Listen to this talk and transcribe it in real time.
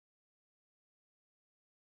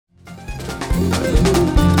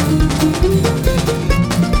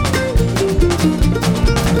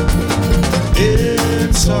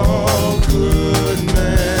all good,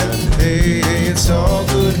 man. Hey, it's all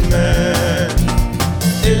good, man.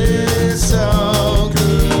 It's all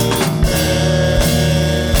good, man.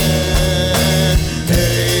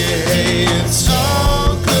 Hey, it's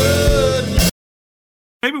all good, man.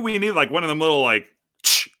 Maybe we need like one of them little like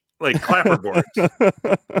clapper boards.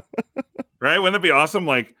 Right? Wouldn't that be awesome?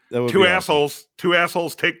 Like two assholes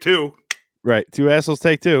take two. Right. Two assholes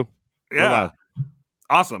take two. Yeah.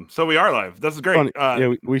 Awesome. So we are live. This is great.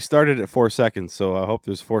 Yeah, we started at 4 seconds, so I hope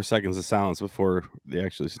there's 4 seconds of silence before it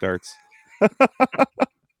actually starts.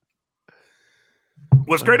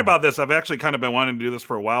 What's great about this, I've actually kind of been wanting to do this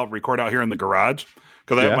for a while, record out here in the garage,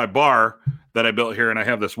 because I have my bar that I built here, and I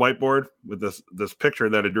have this whiteboard with this picture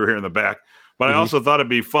that I drew here in the back. But I also thought it'd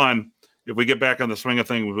be fun if we get back on the swing of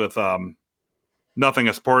things with nothing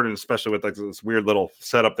is supported, especially with like this weird little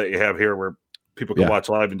setup that you have here where people can watch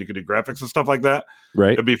live and you can do graphics and stuff like that.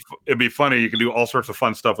 Right. It'd be funny. You can do all sorts of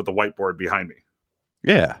fun stuff with the whiteboard behind me.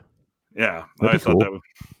 Yeah. Yeah. I thought that would.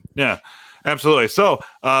 Yeah, absolutely. So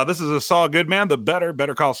this is a Saul Goodman, the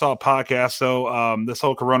Better Call Saul podcast. So this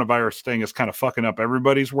whole coronavirus thing is kind of fucking up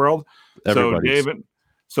everybody's world. So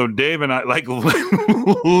Dave and I, like, literally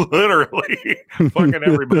fucking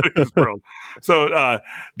everybody's world. So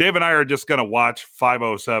Dave and I are just going to watch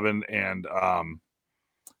 507 and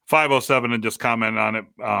 507 and just comment on it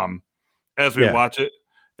as we watch it.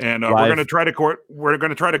 And we're going to try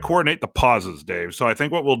to coordinate the pauses, Dave. So I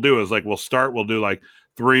think what we'll do is like we'll do like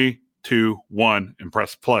 3, 2, 1 and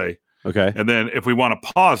press play. Okay. And then if we want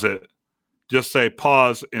to pause it, just say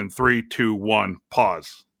pause in 3, 2, 1,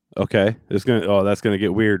 pause. Okay. That's gonna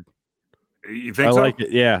get weird. You think so? I like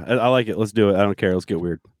it. Yeah, I like it. Let's do it. I don't care. Let's get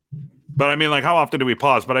weird. But I mean, like, how often do we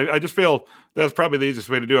pause? But I just feel that's probably the easiest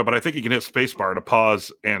way to do it. But I think you can hit spacebar to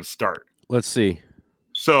pause and start. Let's see.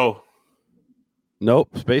 So, nope.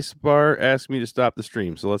 Spacebar asks me to stop the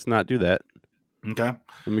stream, so let's not do that. Okay.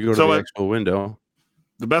 Let me go to the actual window.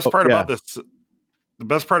 The best part about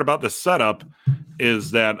this setup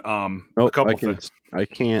is that a couple things. I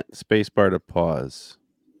can't spacebar to pause.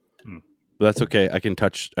 But that's okay. I can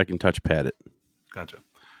touch pad it. Gotcha.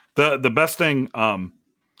 The best thing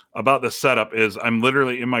about this setup is I'm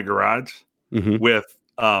literally in my garage with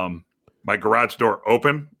my garage door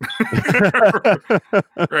open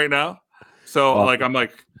right now. So awesome.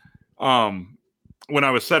 When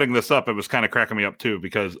I was setting this up, it was kind of cracking me up too,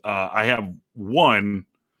 because I have one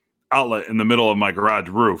outlet in the middle of my garage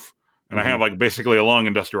roof, and I have like basically a long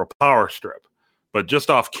industrial power strip, but just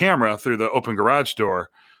off camera through the open garage door.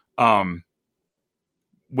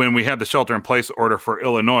 When we had the shelter in place order for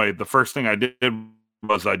Illinois, the first thing I did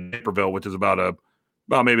was Naperville, which is about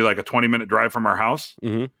maybe like a 20-minute drive from our house,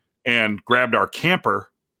 and grabbed our camper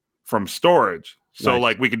from storage. So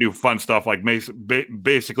like we could do fun stuff. Like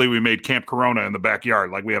basically we made Camp Corona in the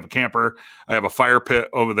backyard. Like we have a camper, I have a fire pit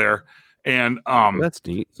over there. And that's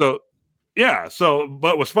neat. So yeah. So,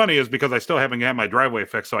 but what's funny is because I still haven't had my driveway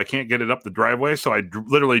fixed, so I can't get it up the driveway. So I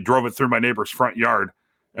literally drove it through my neighbor's front yard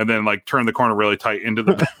and then like turned the corner really tight into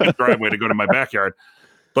the driveway to go to my backyard.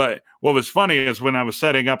 But what was funny is when I was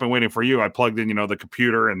setting up and waiting for you, I plugged in, the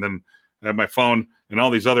computer, and then I had my phone and all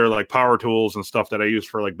these other like power tools and stuff that I use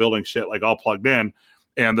for like building shit, like all plugged in.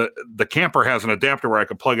 And the camper has an adapter where I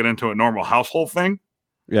could plug it into a normal household thing.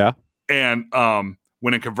 Yeah. And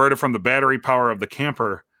when it converted from the battery power of the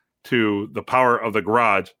camper to the power of the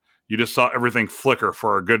garage, you just saw everything flicker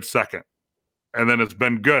for a good second. And then it's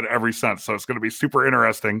been good ever since. So it's going to be super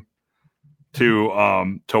interesting to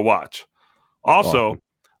watch. Also, awesome.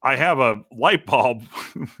 I have a light bulb.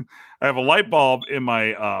 I have a light bulb in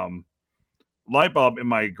my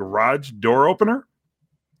garage door opener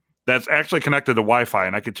that's actually connected to Wi-Fi,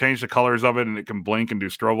 and I could change the colors of it, and it can blink and do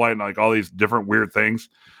strobe light and like all these different weird things.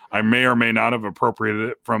 I may or may not have appropriated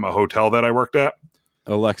it from a hotel that I worked at.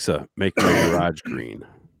 Alexa, make my garage green.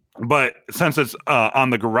 But since it's on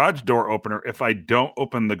the garage door opener, if I don't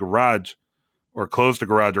open the garage or close the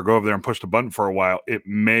garage or go over there and push the button for a while, it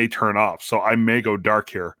may turn off. So I may go dark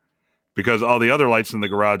here because all the other lights in the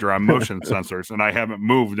garage are on motion sensors, and I haven't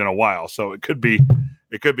moved in a while. So it could be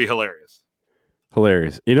hilarious.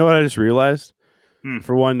 Hilarious. You know what I just realized?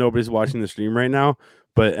 For one, nobody's watching the stream right now,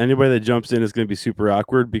 but anybody that jumps in is going to be super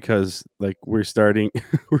awkward because like we're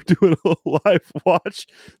doing a live watch.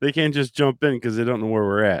 They can't just jump in because they don't know where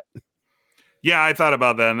we're at. Yeah, I thought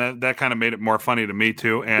about that, and that kind of made it more funny to me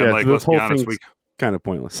too. And like, let's be honest, we kind of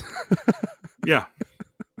pointless. Yeah,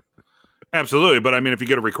 absolutely. But I mean, if you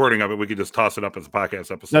get a recording of it, we could just toss it up as a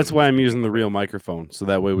podcast episode. That's why I'm using the real microphone, so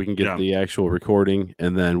that way we can get the actual recording,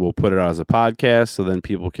 and then we'll put it out as a podcast, so then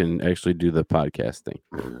people can actually do the podcast thing.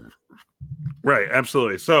 Right.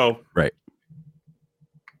 Absolutely. So right.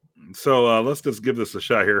 So let's just give this a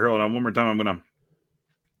shot here. Hold on one more time. I'm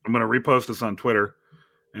gonna repost this on Twitter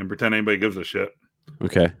and pretend anybody gives a shit.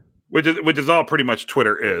 Okay. Which is all pretty much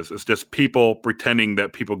Twitter is. It's just people pretending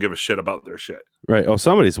that people give a shit about their shit. Right. Oh,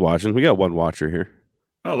 somebody's watching. We got one watcher here.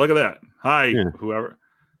 Oh, look at that. Hi, whoever.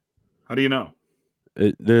 How do you know?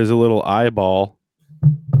 There's a little eyeball.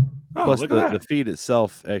 Oh, Plus, look at that. the feed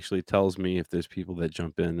itself actually tells me if there's people that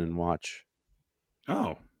jump in and watch.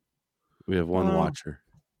 Oh. We have one watcher.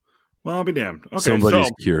 Well, I'll be damned. Okay,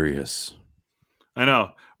 somebody's curious. I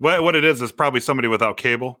know. What it is probably somebody without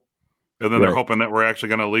cable. And then they're hoping that we're actually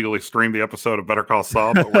going to legally stream the episode of Better Call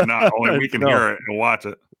Saul, but we're not. Only we can hear it and watch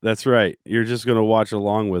it. That's right. You're just going to watch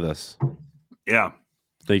along with us. Yeah.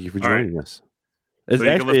 Thank you for joining us.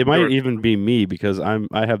 It might even be me because I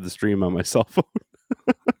have the stream on my cell phone.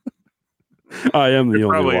 I am the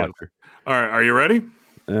only watcher. All right. Are you ready?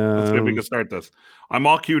 Let's see if we can start this. I'm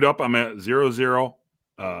all queued up. I'm at 0-0.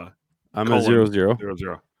 I'm at 0-0.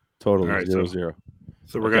 0-0. Totally. Right, 0-0.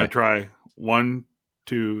 So we're going to try 1,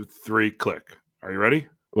 2, 3, click. Are you ready?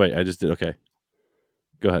 Wait, I just did. Okay.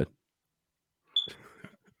 Go ahead.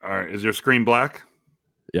 All right. Is your screen black?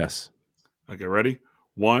 Yes. Okay, ready?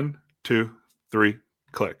 1, 2, 3,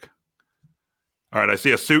 click. All right, I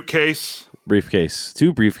see a suitcase. Briefcase.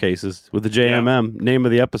 2 briefcases with the JMM. Yeah. Name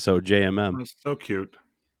of the episode, JMM. That's so cute.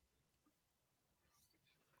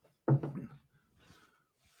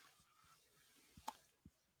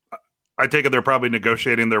 I take it they're probably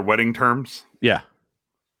negotiating their wedding terms. Yeah.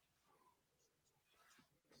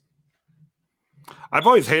 I've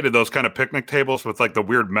always hated those kind of picnic tables with like the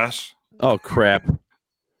weird mesh. Oh, crap.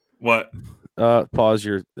 What? Pause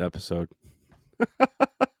your episode.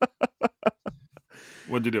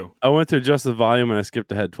 What'd you do? I went to adjust the volume and I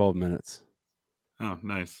skipped ahead 12 minutes. Oh,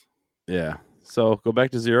 nice. Yeah. So go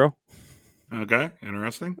back to 0. Okay.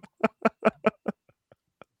 Interesting.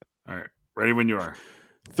 All right. Ready when you are.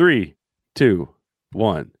 3, 2,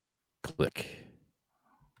 1. Click.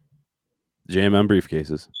 JMM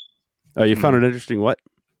briefcases. Oh, you found it interesting. What?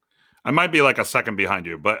 I might be like a second behind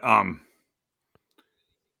you, but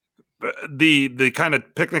the kind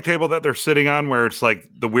of picnic table that they're sitting on where it's like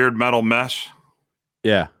the weird metal mesh.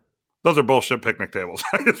 Yeah. Those are bullshit picnic tables.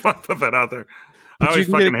 I just want to put that out there. But you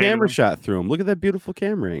can get a camera shot through them. Look at that beautiful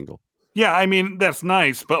camera angle. Yeah, I mean, that's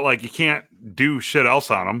nice, but like you can't do shit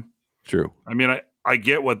else on them. True. I mean, I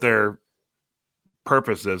get what their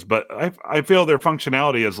purpose is, but I feel their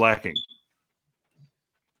functionality is lacking.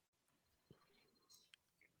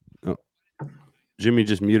 Oh. Jimmy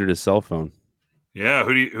just muted his cell phone. Yeah,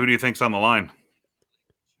 who do you think's on the line?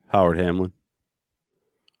 Howard Hamlin.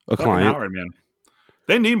 A client. Howard, man.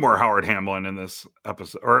 They need more Howard Hamlin in this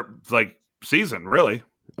episode or like season, really.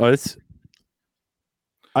 Oh,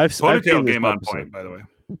 I've Ponytail game on point, by the way.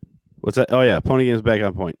 What's that? Oh yeah, Pony Game's back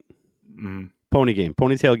on point. Mm-hmm.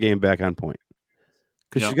 Ponytail game back on point.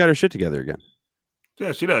 Because she got her shit together again.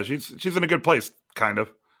 Yeah, she does. She's in a good place, kind of.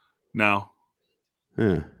 Now.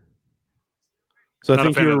 Yeah. So I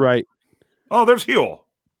think you're right. Oh, there's Huel.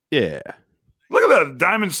 Yeah. Look at the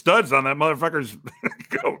diamond studs on that motherfucker's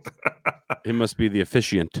coat. It must be the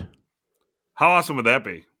officiant. How awesome would that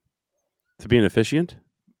be? To be an officiant?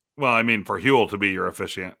 Well, I mean, for Huel to be your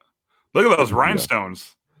officiant. Look at those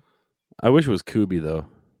rhinestones. I wish it was Kubi, though.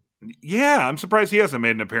 Yeah, I'm surprised he hasn't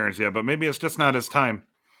made an appearance yet, but maybe it's just not his time.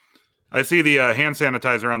 I see the hand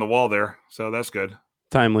sanitizer on the wall there, so that's good.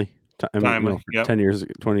 Timely. Timely. Yep. 10 years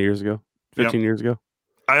ago, 20 years ago, 15 years ago.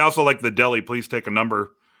 I also like the deli, please take a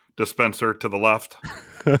number dispenser to the left.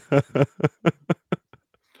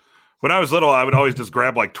 When I was little, I would always just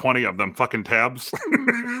grab like 20 of them fucking tabs.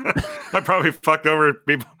 I probably fucked over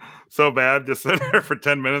people so bad just sitting there for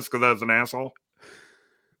 10 minutes because I was an asshole.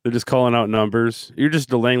 They're just calling out numbers. You're just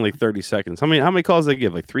delaying like 30 seconds. How many calls they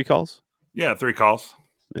give? Like 3 calls? Yeah, 3 calls.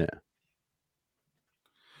 Yeah.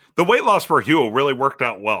 The weight loss for Huel really worked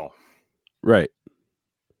out well. Right.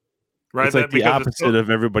 Right. It's like the opposite of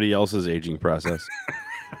everybody else's aging process.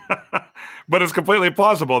 But it's completely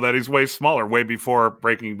plausible that he's way smaller, way before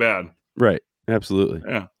Breaking Bad. Right. Absolutely.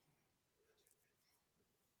 Yeah.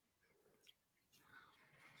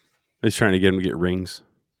 He's trying to get him to get rings.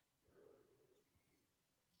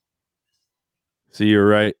 See, you're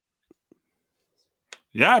right.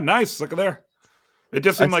 Yeah, nice. Look at there. It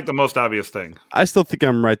just seemed like the most obvious thing. I still think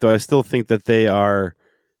I'm right, though. I still think that they are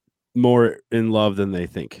more in love than they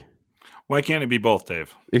think. Why can't it be both,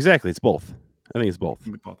 Dave? Exactly. It's both. I think it's both.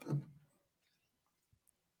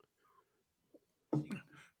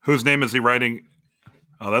 Whose name is he writing?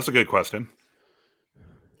 Oh, that's a good question.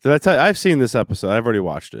 Did I tell you? I've seen this episode. I've already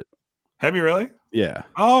watched it. Have you really? Yeah.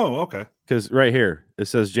 Oh, okay. Because right here, it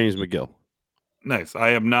says James McGill. Nice. I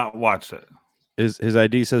have not watched it. His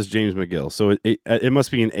ID says James McGill, so it must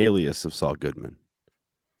be an alias of Saul Goodman.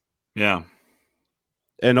 Yeah.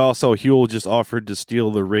 And also, Huel just offered to steal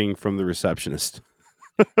the ring from the receptionist.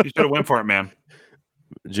 You should have went for it, man.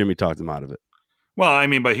 Jimmy talked him out of it. Well, I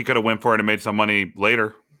mean, but he could have went for it and made some money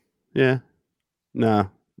later. Yeah. No,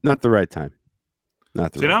 not the right time.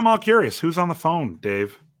 Not the See, right now I'm all curious. Who's on the phone,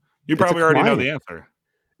 Dave? You probably already know the answer.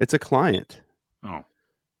 It's a client. Oh.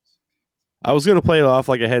 I was going to play it off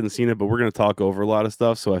like I hadn't seen it, but we're going to talk over a lot of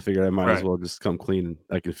stuff, so I figured I might as well just come clean and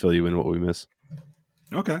I can fill you in what we miss.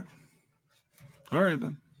 Okay. All right,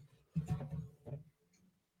 then.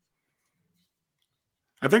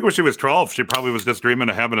 I think when she was 12, she probably was just dreaming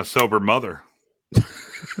of having a sober mother.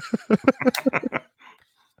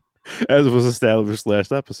 As was established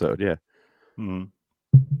last episode, yeah. Mm-hmm.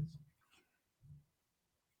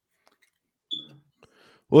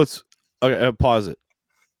 Let's pause it.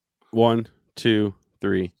 1, 2,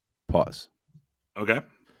 3, pause. Okay.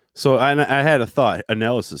 So I had a thought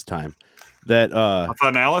analysis time that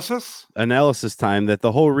analysis time that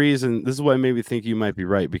the whole reason this is what made me think you might be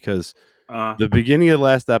right because the beginning of the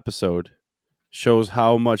last episode shows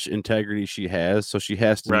how much integrity she has, so she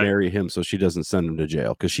has to marry him so she doesn't send him to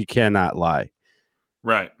jail because she cannot lie.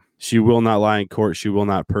 Right. She will not lie in court. She will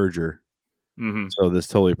not perjure. Mm-hmm. So this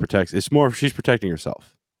totally protects. It's more she's protecting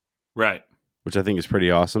herself. Right. Which I think is pretty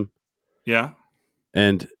awesome. Yeah.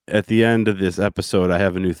 And at the end of this episode, I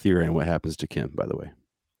have a new theory on what happens to Kim, by the way.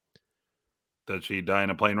 Did she die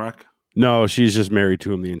in a plane wreck? No, she's just married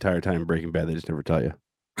to him the entire time. Breaking Bad, they just never tell you.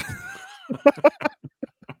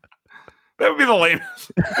 That would be the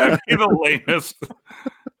lamest. That'd be the lamest.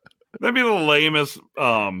 That'd be the lamest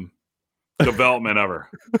development ever.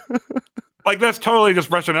 Like that's totally just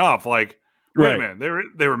brushing it off. Like, wait a minute,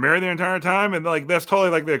 they were married the entire time, and like that's totally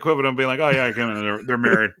like the equivalent of being like, oh yeah, I came in, they're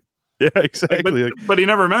married. Yeah, exactly. But he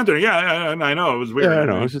never meant it. Yeah, I know it was weird. Yeah, I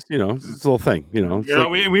know. It's just it's a little thing.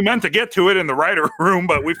 We meant to get to it in the writer room,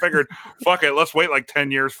 but we figured, fuck it, let's wait like 10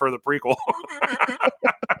 years for the prequel.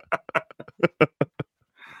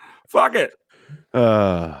 Fuck it.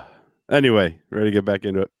 Anyway, ready to get back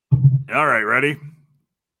into it. All right, ready?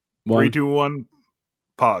 3, 2, 1.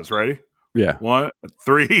 Pause. Ready? Yeah. 1,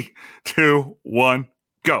 3, 2, 1.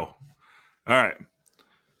 Go. All right.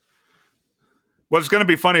 What's going to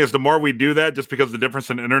be funny is the more we do that, just because the difference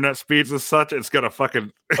in internet speeds is such, it's going to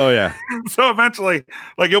fucking. Oh yeah. So eventually,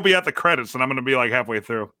 like you'll be at the credits, and I'm going to be like halfway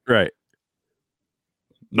through. Right.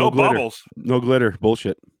 No bubbles. No glitter.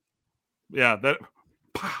 Bullshit. Yeah. That.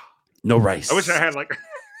 No rice. I wish I had like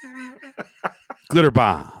glitter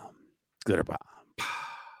bomb. Glitter bomb.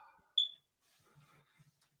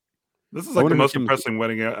 This is like the most depressing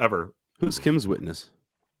wedding ever. Who's Kim's witness?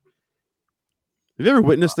 Have you ever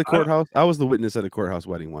witnessed the courthouse? I was the witness at a courthouse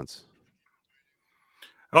wedding once.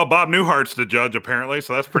 Oh, Bob Newhart's the judge, apparently,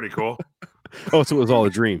 so that's pretty cool. Oh, so it was all a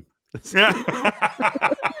dream. Yeah.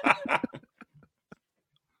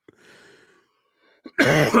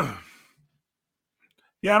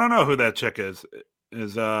 Yeah, I don't know who that chick is.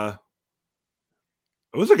 Who's the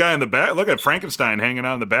guy in the back? Look at Frankenstein hanging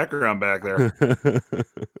out in the background back there.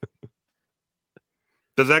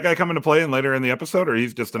 Does that guy come into play later in the episode, or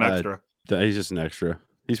he's just an extra? He's just an extra.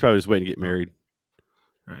 He's probably just waiting to get married.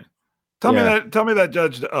 Right. Tell me that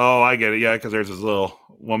judge. Oh, I get it. Yeah, because there's this little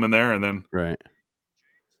woman there, and then right.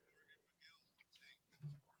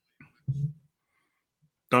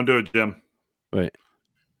 Don't do it, Jim. Wait.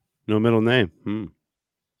 No middle name.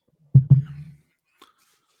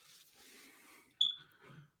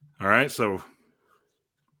 All right, so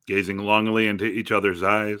gazing longingly into each other's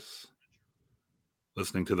eyes,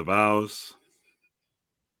 listening to the vows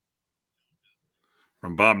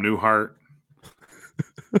from Bob Newhart.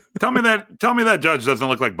 Tell me that judge doesn't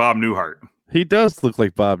look like Bob Newhart. He does look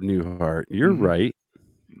like Bob Newhart. You're right.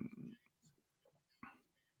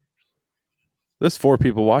 There's 4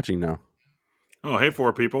 people watching now. Oh, hey,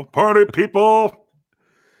 4 people. Party people.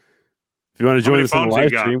 If you want to join us on the live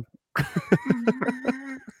stream.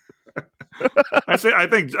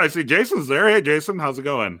 I see Jason's there. Hey, Jason, how's it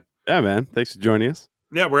going? Yeah, man. Thanks for joining us.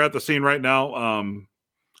 Yeah, we're at the scene right now.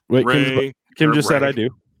 Wait, Kim just said I do.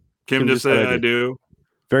 Kim just said I do.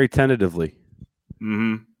 Very tentatively.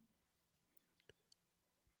 Mm-hmm.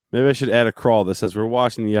 Maybe I should add a crawl that says we're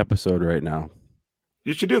watching the episode right now.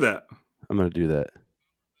 You should do that. I'm going to do that.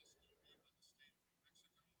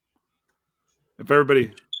 If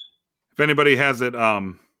anybody has it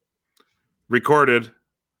recorded,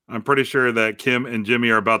 I'm pretty sure that Kim and Jimmy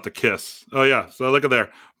are about to kiss. Oh, yeah. So look at there.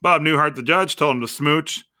 Bob Newhart, the judge, told him to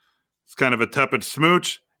smooch. It's kind of a tepid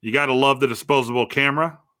smooch. You got to love the disposable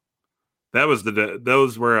camera.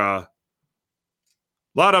 Those were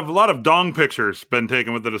lot of dong pictures been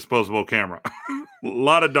taken with the disposable camera. A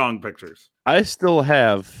lot of dong pictures. I still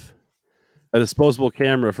have a disposable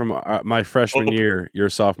camera from my freshman Oh. year, your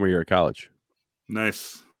sophomore year at college.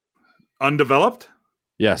 Nice. Undeveloped?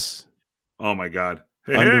 Yes, Oh my god.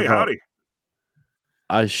 Hey, Undeveloped. howdy.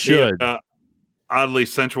 I should. The, oddly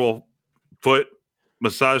sensual foot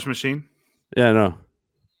massage machine. Yeah, no.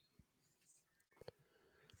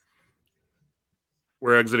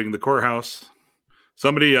 We're exiting the courthouse.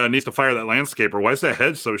 Somebody needs to fire that landscaper. Why is that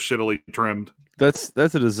head so shittily trimmed? That's a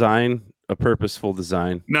design, a purposeful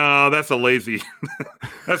design. No, that's a lazy.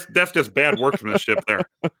 that's just bad workmanship there.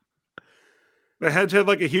 The hedge had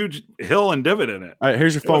like a huge hill and divot in it. All right,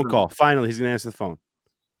 here's your It phone wasn't- call. Finally, he's gonna answer the phone.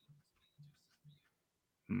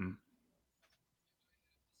 Hmm.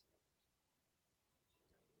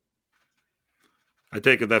 I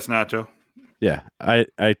take it that's Nacho. Yeah, I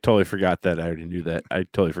totally forgot that. I already knew that. I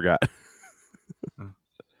totally forgot.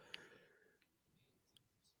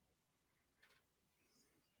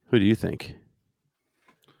 Who do you think?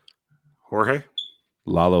 Jorge?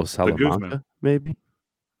 Lalo Guzman. Salamanca, maybe?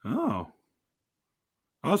 Oh.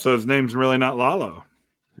 Oh, so his name's really not Lalo.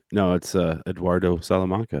 No, it's Eduardo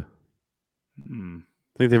Salamanca. Hmm.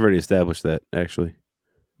 I think they've already established that, actually.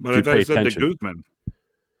 But If I you thought pay you said the attention. Guzman.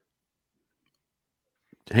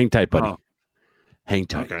 Hang tight, buddy. Oh. Hang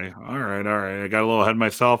tight. Okay. All right. I got a little ahead of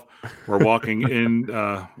myself. We're walking in.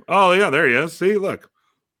 Oh, yeah, there he is. See, look.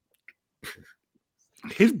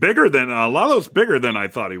 He's bigger than Lalo's bigger than I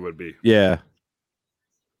thought he would be. Yeah,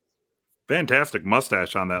 Fantastic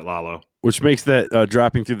mustache on that Lalo. which makes that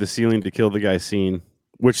dropping through the ceiling to kill the guy scene,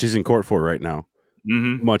 which he's in court for right now,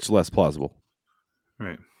 Mm-hmm. much less plausible.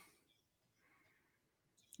 Right.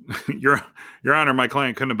 Your Honor, my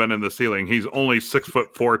client couldn't have been in the ceiling. He's only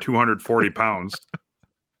 6'4", 240 pounds.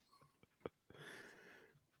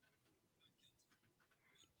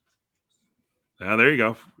 Yeah, there you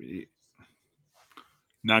go.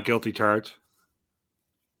 Not guilty charge.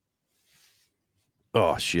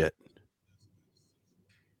 Oh, shit.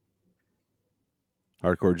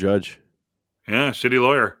 Hardcore judge. Yeah, shitty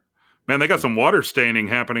lawyer. Man, they got some water staining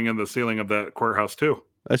happening in the ceiling of that courthouse too.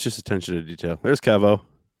 That's just attention to detail. There's Kevo.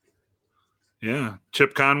 Yeah,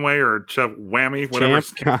 Chip Conway or Chip Whammy, whatever.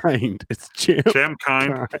 Champ Kind. It's Champ Champ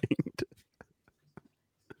Kind. Kind.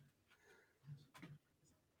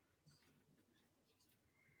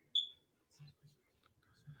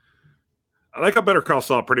 I like how Better Call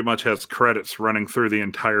Saul pretty much has credits running through the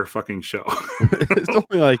entire fucking show. It's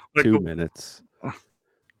only like Like- 2 minutes.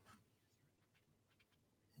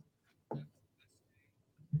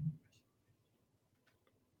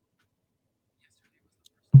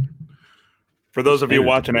 For those of you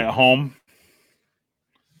watching at home,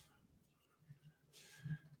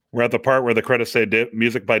 we're at the part where the credits say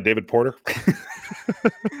music by David Porter.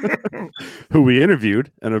 Who we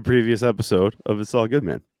interviewed in a previous episode of It's All Good,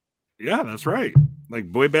 Man. Yeah, that's right. Like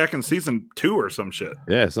way back in season 2 or some shit.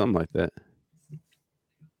 Yeah, something like that.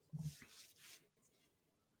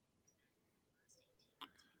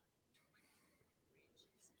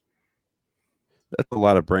 That's a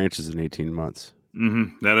lot of branches in 18 months.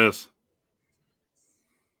 Mm-hmm. That is.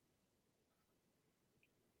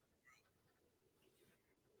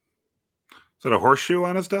 Is that a horseshoe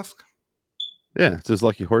on his desk? Yeah, it's his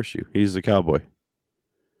lucky horseshoe. He's a cowboy.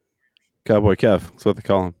 Cowboy Kev. That's what they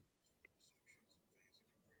call him.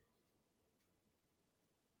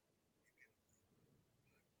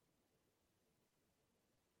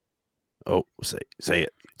 Oh, say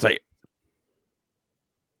it. Say it.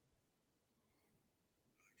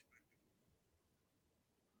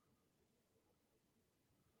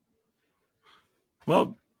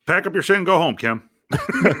 Well, pack up your shit and go home, Kim.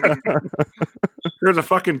 Here's a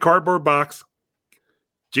fucking cardboard box.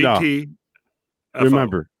 GT. FO.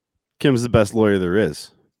 Remember, Kim's the best lawyer there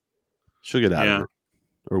is. She'll get out Yeah. of it.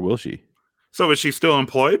 Or will she? So is she still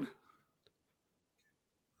employed?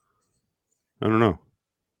 I don't know.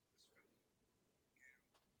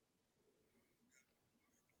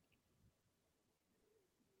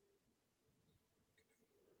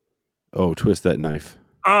 Oh, twist that knife.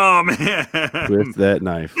 Oh man. Twist that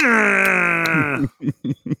knife.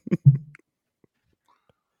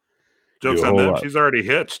 Joke's You on hold them. up. She's already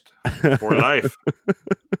hitched for life.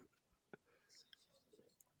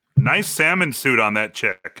 Nice salmon suit on that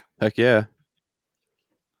chick. Heck yeah.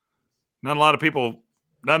 Not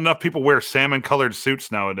enough people wear salmon colored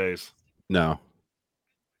suits nowadays. No.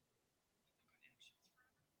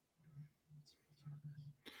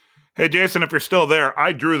 Hey Jason, if you're still there,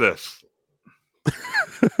 I drew this.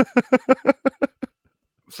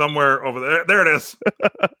 Somewhere over there. There it is.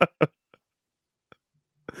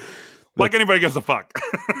 Like anybody gives a fuck.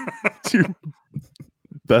 It's your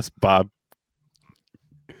best Bob.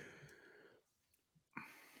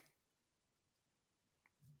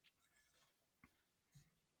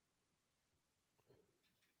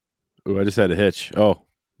 Oh, I just had a hitch. Oh, a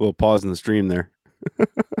little pause in the stream there.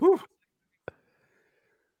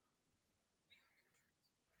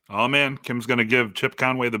 Oh man, Kim's gonna give Chip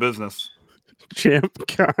Conway the business. Champ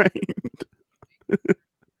kind.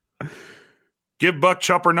 Give Buck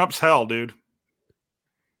Chopper Nups hell, dude.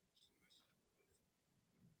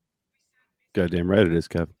 Goddamn right it is,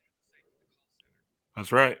 Kev.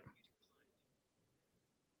 That's right.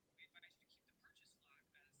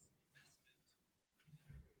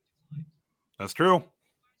 That's true.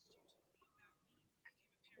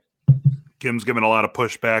 Kim's giving a lot of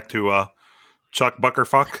pushback to Chuck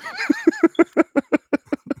Buckerfuck.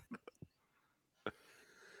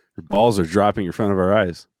 Your balls are dropping in front of our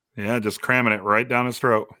eyes. Yeah, just cramming it right down his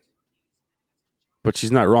throat. But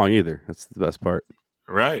she's not wrong either. That's the best part.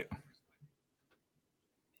 Right.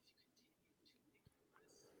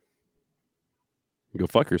 Go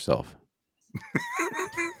fuck yourself.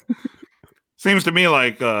 Seems to me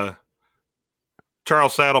like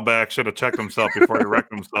Charles Saddleback should have checked himself before he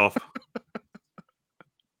wrecked himself.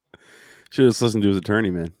 Should have just listened to his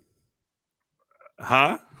attorney, man.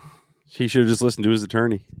 Huh? He should have just listened to his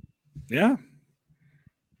attorney. Yeah.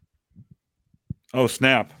 Oh,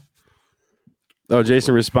 snap. Oh,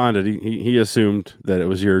 Jason responded. He assumed that it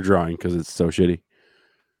was your drawing because it's so shitty.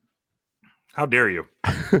 How dare you?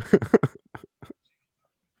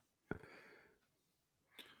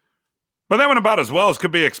 But that went about as well as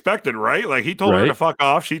could be expected, right? Like he told her to fuck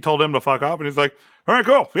off. She told him to fuck off. And he's like, all right,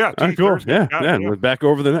 cool. Yeah. All right, cool. Yeah. We're back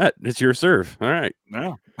over the net. It's your serve. All right.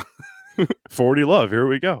 Yeah. 40 love. Here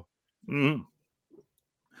we go. Mm-hmm.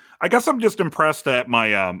 I guess I'm just impressed that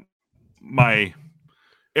my my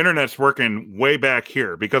internet's working way back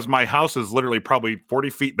here because my house is literally probably 40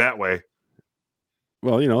 feet that way.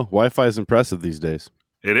 Well, you know, Wi-Fi is impressive these days.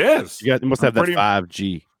 It is. You must have that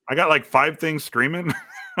 5G. I got like 5 things streaming.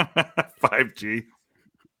 5G.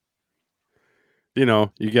 You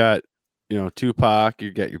know, you got, Tupac,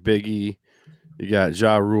 you got your Biggie, you got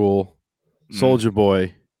Ja Rule, Soulja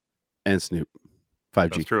Boy, and Snoop.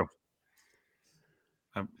 5G. That's true.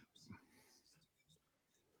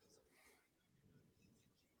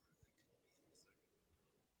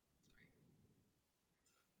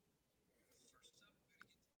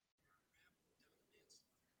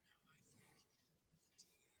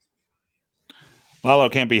 Lalo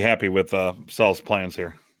can't be happy with Saul's plans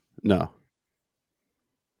here. No.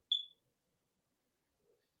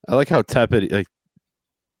 I like how tepid,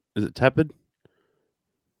 is it tepid?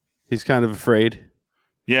 He's kind of afraid.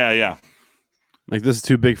 Yeah. Like this is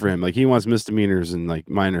too big for him. Like he wants misdemeanors and like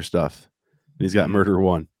minor stuff. And he's got murder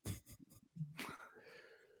 1.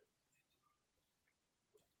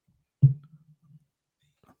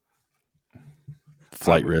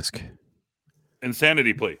 Flight risk.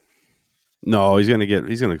 Insanity plea. No, he's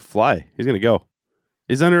gonna fly. He's gonna go.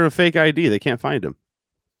 He's under a fake ID. They can't find him.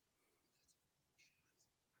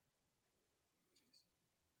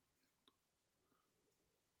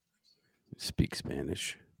 Speak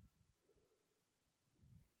Spanish.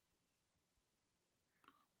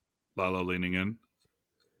 Lalo leaning in.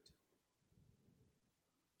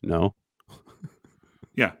 No.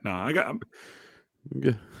 Yeah, no, I got.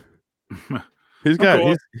 He's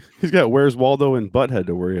got Where's Waldo and Butthead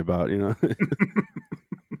to worry about,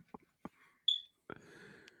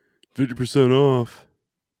 50% off.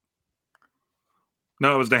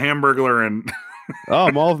 No, it was the Hamburglar and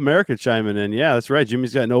Mall of America chiming in. Yeah, that's right.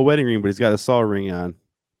 Jimmy's got no wedding ring, but he's got a saw ring on.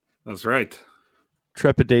 That's right.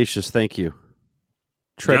 Trepidatious, thank you.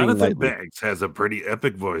 Jonathan Banks has a pretty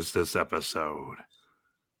epic voice this episode.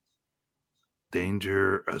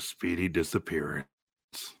 Danger of speedy disappearance.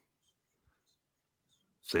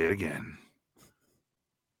 Say it again.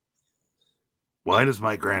 Why does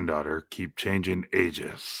my granddaughter keep changing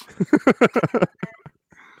ages?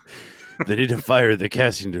 They need to fire the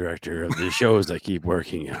casting director of the shows I keep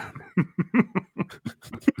working on.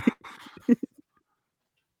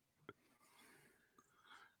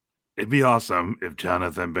 It'd be awesome if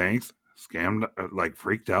Jonathan Banks scammed,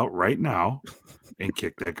 freaked out right now and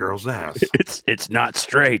kicked that girl's ass. It's not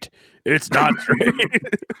straight. It's not straight.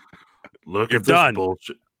 Look at this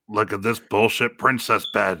bullshit. Look at this bullshit princess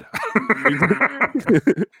bed.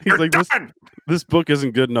 He's like, this book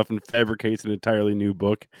isn't good enough, and fabricates an entirely new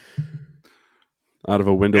book out of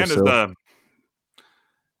a windowsill.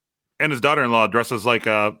 And his daughter-in-law dresses like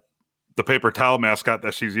the paper towel mascot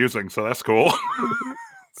that she's using, so that's cool.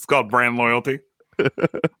 It's called brand loyalty.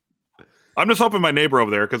 I'm just hoping my neighbor over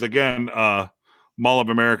there, because again, Mall of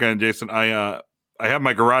America and Jason, I have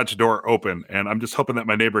my garage door open, and I'm just hoping that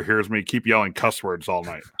my neighbor hears me keep yelling cuss words all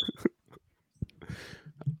night.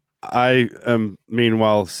 I am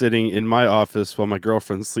meanwhile sitting in my office while my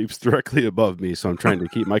girlfriend sleeps directly above me, so I'm trying to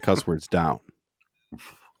keep my cuss words down.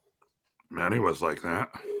 Man, he was like that.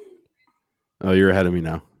 Oh, you're ahead of me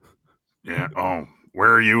now. Yeah. Oh,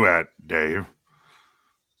 where are you at, Dave?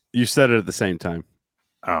 You said it at the same time.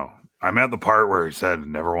 Oh, I'm at the part where he said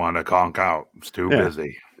never want to conk out. It's too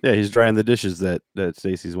busy. Yeah, he's drying the dishes that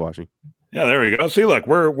Stacy's washing. Yeah, there we go. See, look,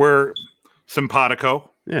 we're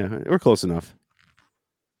simpatico. Yeah, we're close enough.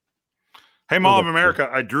 Hey, Mall of America,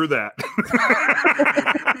 I drew that.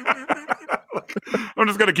 I'm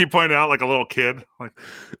just gonna keep pointing out like a little kid. Like,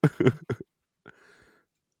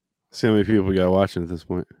 see how many people we got watching at this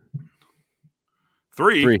point.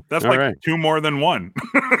 Three. That's All like right. 2 more than 1.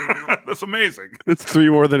 That's amazing. It's 3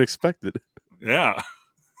 more than expected. Yeah.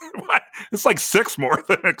 What? It's like 6 more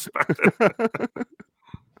than expected.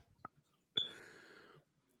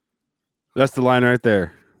 That's the line right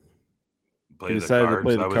there. Play He decided to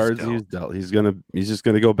play the cards dealt. he's dealt. He's just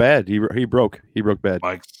gonna go bad. He broke bad.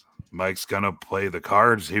 Mike's gonna play the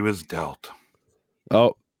cards he was dealt.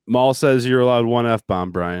 Oh, Maul says you're allowed 1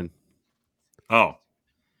 F-bomb, Brian. Oh.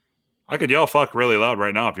 I could yell fuck really loud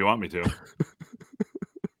right now if you want me to.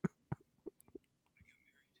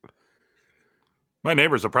 My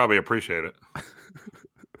neighbors will probably appreciate it.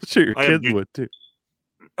 Sure, your kids would too.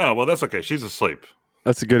 Oh, well, that's okay. She's asleep.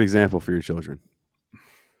 That's a good example for your children.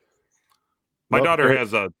 My daughter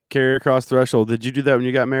has a carry across threshold. Did you do that when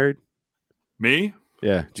you got married? Me?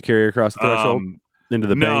 Yeah. Did you carry across the threshold into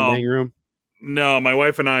the bang room? No, my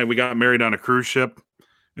wife and I, we got married on a cruise ship.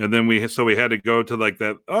 And then we had to go to like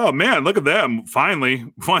that. Oh man, look at that!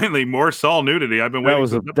 Finally, more Saul nudity. I've been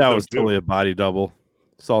waiting. That was totally a body double.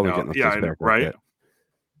 Saul didn't get no right. Like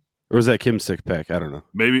or was that Kim's 6-pack? I don't know.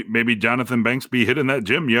 Maybe Jonathan Banks be hitting that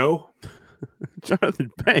gym, yo. Jonathan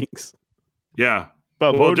Banks. Yeah.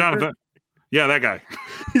 Well, Jonathan. Yeah, that guy.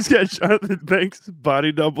 He's got Jonathan Banks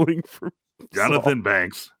body doubling for Jonathan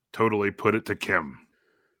Banks. Totally put it to Kim.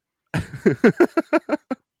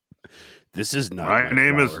 This is not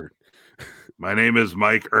my name is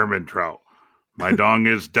Mike Ehrmantraut. My dong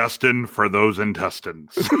is destined for those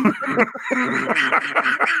intestines.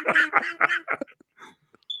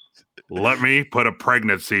 Let me put a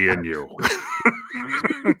pregnancy in you.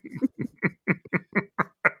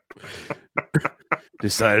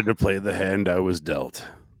 Decided to play the hand I was dealt.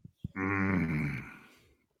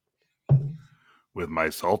 With my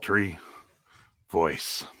sultry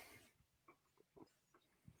voice.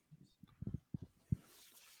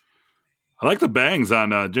 I like the bangs on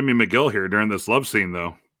Jimmy McGill here during this love scene,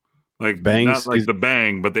 though. Like bangs, not like the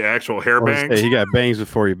bang, but the actual hair bangs. He got bangs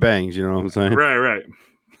before he bangs. You know what I'm saying? Right.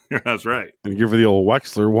 That's right. And give her the old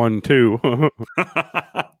Wexler 1, 2.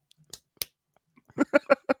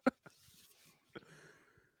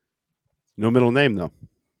 No middle name though.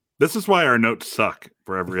 This is why our notes suck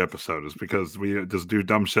for every episode, is because we just do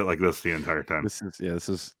dumb shit like this the entire time. This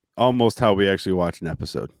is almost how we actually watch an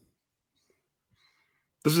episode.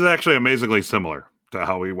 This is actually amazingly similar to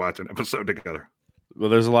how we watch an episode together. Well,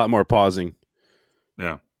 there's a lot more pausing.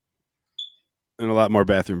 Yeah. And a lot more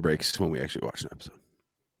bathroom breaks when we actually watch an episode.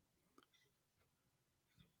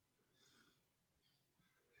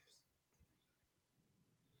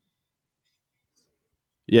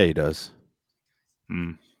 Yeah, he does.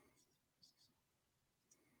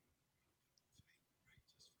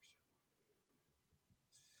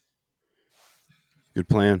 Good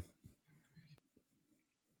plan.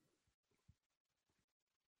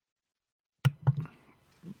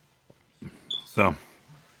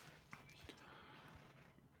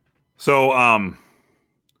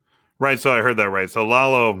 Right. So I heard that right. So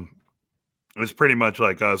Lalo is pretty much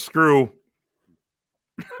like screw.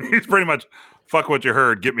 He's pretty much fuck what you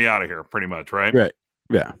heard. Get me out of here. Pretty much. Right. Right.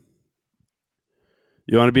 Yeah.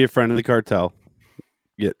 You want to be a friend of the cartel?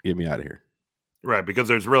 Get me out of here. Right. Because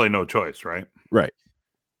there's really no choice. Right. Right.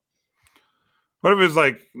 What if it's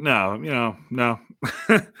like, no.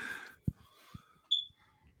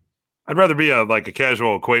 I'd rather be a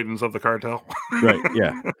casual acquaintance of the cartel. Right.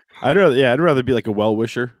 Yeah. I'd rather be like a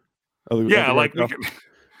well-wisher. Yeah. Like we can,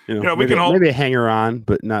 we can maybe a hanger-on,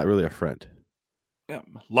 but not really a friend. Yeah.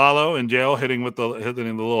 Lalo in jail hitting the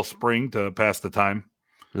little spring to pass the time.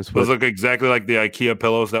 Those look exactly like the IKEA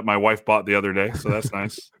pillows that my wife bought the other day. So that's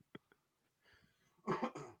nice.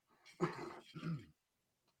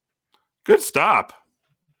 Good stop.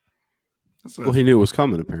 Well, he knew it was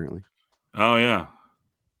coming, apparently. Oh, yeah.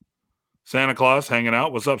 Santa Claus hanging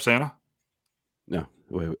out. What's up, Santa? No,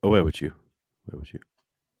 away with you. Where was you?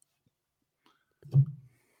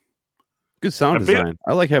 Good sound design.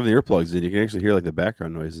 I like having the earplugs in. You can actually hear like the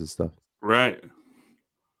background noises and stuff. Right.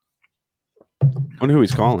 I wonder who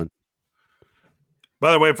he's calling.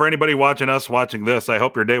 By the way, for anybody watching this, I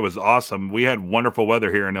hope your day was awesome. We had wonderful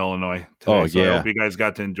weather here in Illinois today. So I hope you guys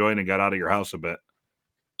got to enjoy it and got out of your house a bit.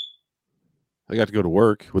 I got to go to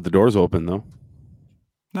work with the doors open, though.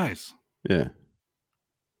 Nice. Yeah.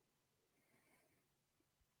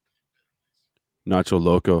 Nacho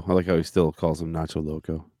Loco. I like how he still calls him Nacho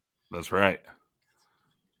Loco. That's right.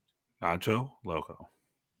 Nacho Loco.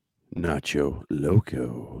 Nacho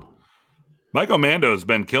Loco. Michael Mando has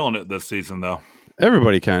been killing it this season, though.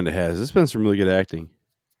 Everybody kind of has. It's been some really good acting.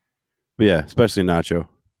 But yeah, especially Nacho.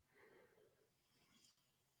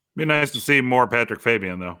 Be nice to see more Patrick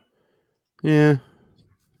Fabian, though. Yeah.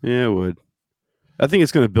 Yeah, it would. I think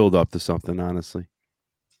it's going to build up to something, honestly.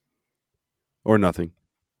 Or nothing.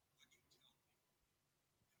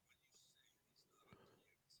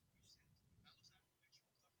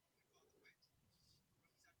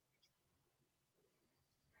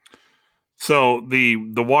 So the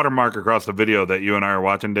watermark across the video that you and I are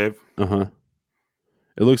watching, Dave. Uh-huh.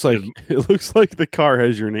 It looks like the car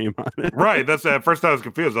has your name on it. Right. That's at first I was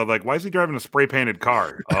confused. I was like, why is he driving a spray painted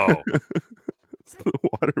car? Oh. It's the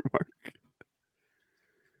watermark.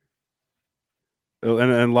 Oh,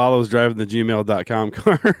 and Lalo's driving the gmail.com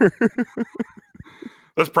car.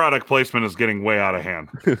 This product placement is getting way out of hand.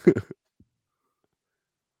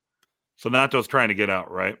 So Nacho's trying to get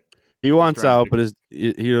out, right? He wants out, but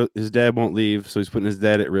his dad won't leave, so he's putting his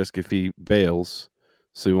dad at risk if he bails.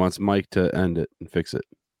 So he wants Mike to end it and fix it.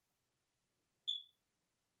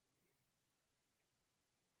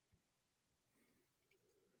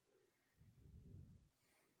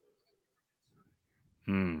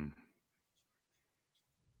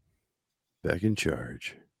 Back in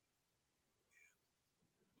charge.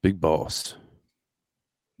 Big boss.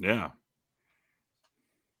 Yeah.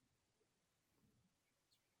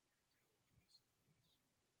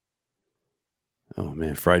 Oh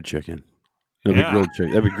man, fried chicken. That'd be grilled chicken.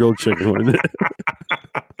 That'd be grilled chicken, wouldn't it?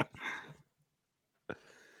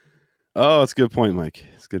 Oh, it's a good point, Mike.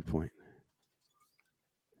 It's a good point.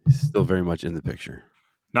 He's still very much in the picture.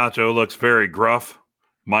 Nacho looks very gruff.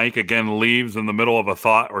 Mike again leaves in the middle of a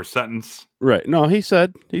thought or sentence. Right. No, he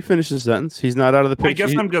finished his sentence. He's not out of the picture.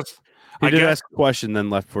 I guess he did ask a question,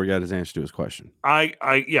 then left before he got his answer to his question.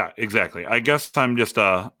 Yeah, exactly. I guess I'm just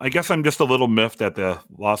a little miffed at the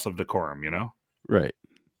loss of decorum, you know? Right.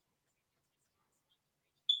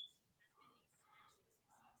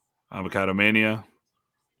 Avocado Mania.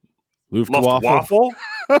 Luftwaffe. Luftwaffe.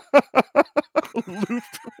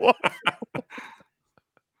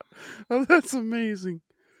 Oh, that's amazing.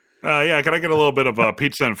 Yeah, can I get a little bit of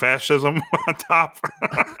pizza and fascism on top?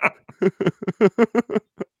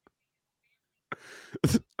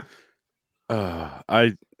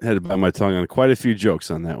 I had to bite my tongue on quite a few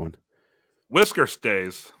jokes on that one. Whisker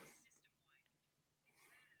stays.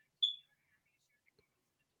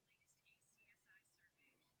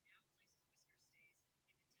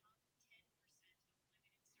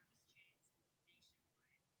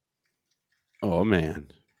 Oh,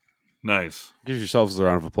 man. Nice. Give yourselves a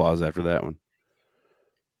round of applause after that one.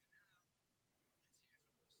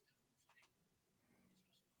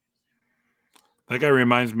 That guy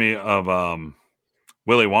reminds me of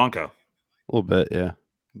Willy Wonka. A little bit, yeah.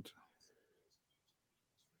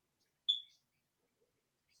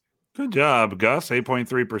 Good job, Gus.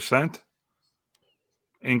 8.3%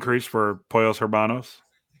 increase for Pollos Hermanos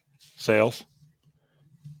sales.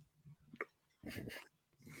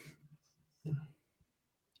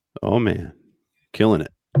 Oh, man. Killing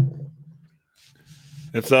it.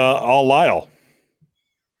 It's all Lyle.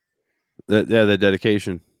 The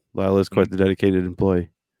dedication. Lyle is quite the dedicated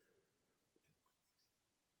employee.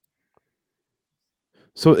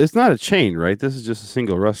 So it's not a chain, right? This is just a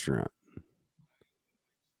single restaurant.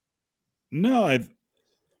 No, I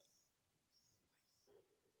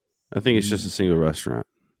think it's just a single restaurant.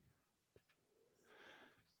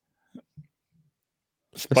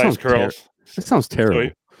 Spice Girls. That sounds terrible.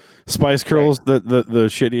 Sweet. Spice Girls, the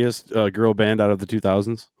shittiest girl band out of the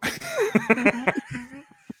 2000s.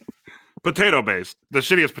 Potato based. The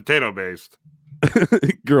shittiest potato based.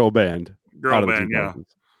 Girl band. Girl band, yeah.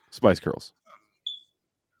 Spice Girls.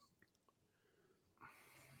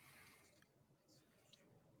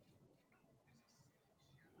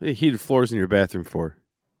 Hey, heated floors in your bathroom for.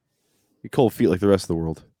 You cold feet like the rest of the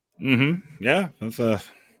world. Mm-hmm. Yeah,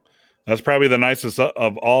 that's probably the nicest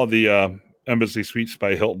of all the Embassy Suites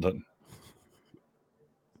by Hilton.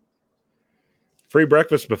 Free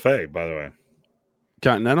breakfast buffet, by the way.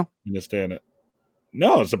 Continental? You can stay in it.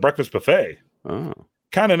 No, it's a breakfast buffet. Oh,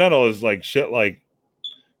 Continental is like shit, like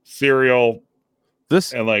cereal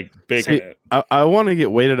this and like bacon. see, I want to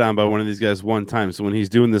get waited on by one of these guys one time. So when he's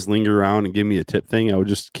doing this linger around and give me a tip thing, I would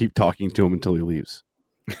just keep talking to him until he leaves.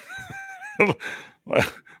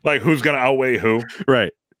 Like who's gonna outweigh who?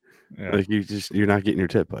 Right. Yeah. Like you're not getting your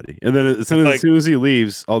tip, buddy. And then as soon as he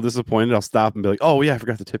leaves, all disappointed, I'll stop and be like, "Oh yeah, I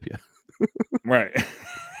forgot to tip you." Right.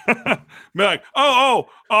 Be like, oh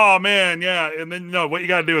man, yeah. And then what you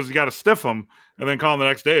gotta do is you gotta stiff them and then call them the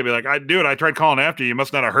next day. Be like, I tried calling after you. You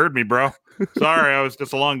must not have heard me, bro. Sorry, I was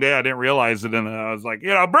just a long day. I didn't realize it. And I was like,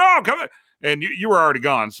 bro, come on. And you were already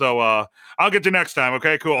gone. So I'll get you next time.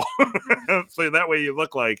 Okay, cool. So that way you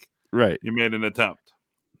look like you made an attempt.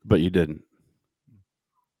 But you didn't.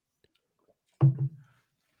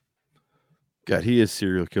 God, he is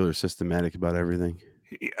serial killer systematic about everything.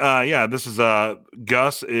 Yeah, this is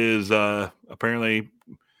Gus is apparently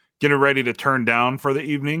getting ready to turn down for the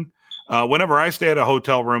evening. Whenever I stay at a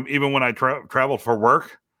hotel room, even when I travel for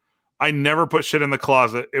work, I never put shit in the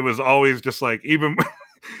closet. It was always just like, even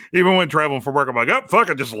when traveling for work, I'm like, oh, fuck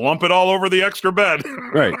it, just lump it all over the extra bed.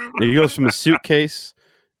 Right. He goes from a suitcase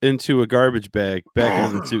into a garbage bag, back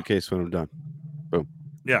into the suitcase when I'm done. Boom.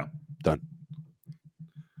 Yeah. Done.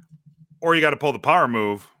 Or you got to pull the power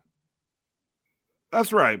move.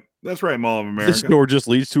 That's right. That's right, Mall of America. This door just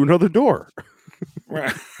leads to another door.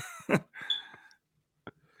 Right.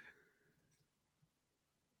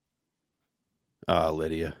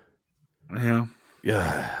 Lydia. Yeah.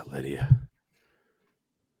 Yeah, Lydia.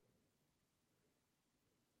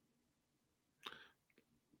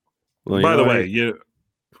 Well, by the way,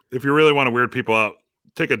 if you really want to weird people out,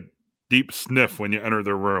 take a deep sniff when you enter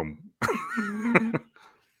their room.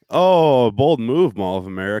 Oh, bold move, Mall of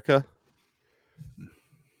America.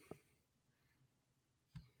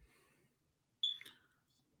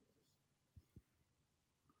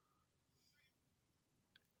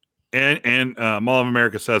 And Mall of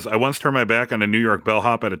America says, I once turned my back on a New York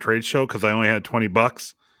bellhop at a trade show because I only had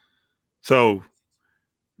 $20. So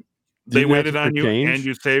they waited on you change? and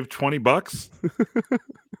you saved $20.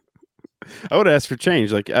 I would ask for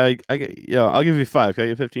change. Like I'll give you 5. Can I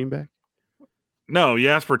get 15 back? No, you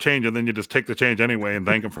ask for change and then you just take the change anyway and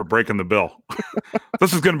thank them for breaking the bill.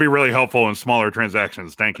 This is going to be really helpful in smaller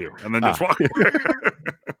transactions. Thank you. And then just walk away.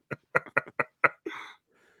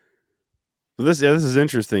 This is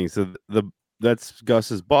interesting. So that's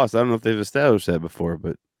Gus's boss. I don't know if they've established that before,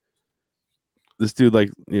 but this dude,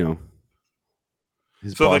 like,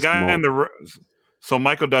 his so boss the guy so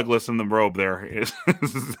Michael Douglas in the robe there is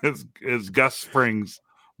Gus Fring's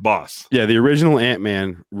boss. Yeah, the original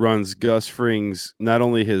Ant-Man runs Gus Fring's, not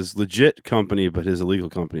only his legit company but his illegal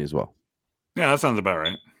company as well. Yeah, that sounds about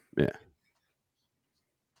right. Yeah.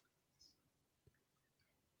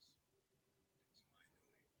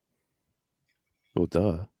 Oh,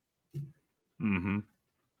 duh. Mm-hmm.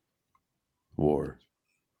 War.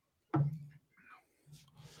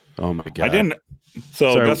 Oh my god! I didn't.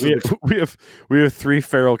 So sorry, we have 3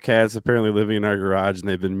 feral cats apparently living in our garage, and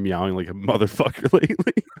they've been meowing like a motherfucker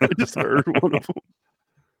lately. I just heard one of them.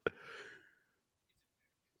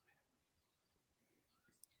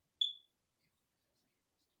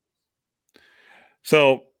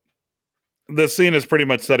 So the scene is pretty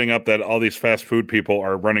much setting up that all these fast food people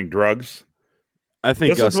are running drugs. I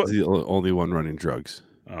think Gus is the only one running drugs.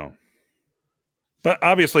 Oh. But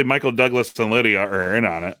obviously Michael Douglas and Lydia are in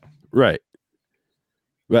on it. Right.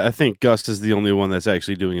 But I think Gus is the only one that's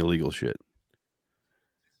actually doing illegal shit.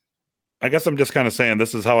 I guess I'm just kind of saying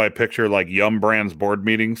this is how I picture like Yum Brands board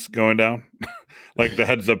meetings going down. Like the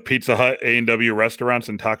heads of Pizza Hut, A&W restaurants,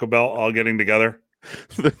 and Taco Bell all getting together.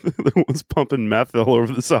 The one's pumping meth all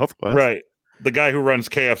over the Southwest. Right. The guy who runs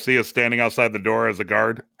KFC is standing outside the door as a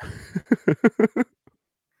guard.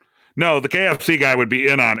 No, the KFC guy would be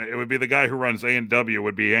in on it. It would be the guy who runs A&W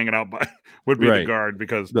would be hanging out would be the guard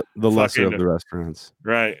because the lesser of the restaurants.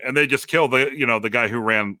 Right. And they just killed the guy who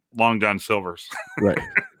ran Long John Silver's. Right.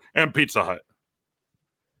 And Pizza Hut.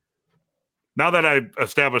 Now that I've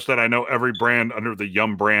established that I know every brand under the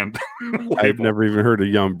Yum brand. I've never even heard of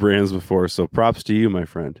Yum Brands before, so props to you, my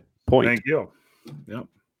friend. Point. Thank you. Yep.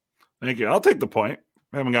 Thank you. I'll take the point.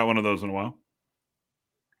 I haven't got one of those in a while.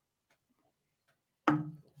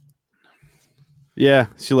 Yeah,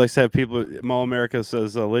 she likes to have people. Mall America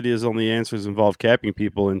says Lydia's only answers involve capping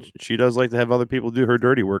people, and she does like to have other people do her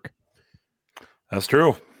dirty work. That's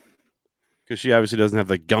true. Because she obviously doesn't have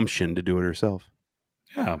the gumption to do it herself.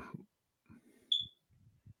 Yeah.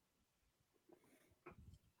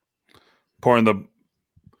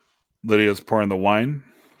 Lydia's pouring the wine.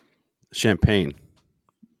 Champagne.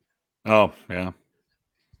 Oh, yeah.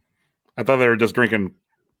 I thought they were just drinking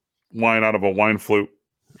wine out of a wine flute.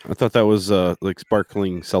 I thought that was like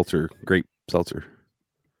sparkling seltzer, grape seltzer.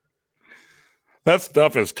 That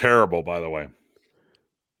stuff is terrible, by the way.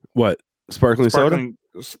 What? Sparkling soda?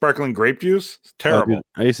 Sparkling grape juice? It's Oh, terrible. dude,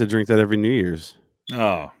 I used to drink that every New Year's.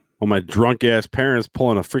 Oh. Well, my drunk ass parents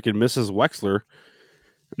pulling a freaking Mrs. Wexler.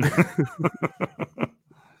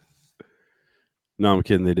 No, I'm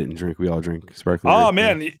kidding. They didn't drink. We all drink sparkling. Oh, grape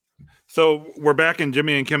man. So we're back in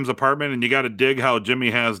Jimmy and Kim's apartment, and you got to dig how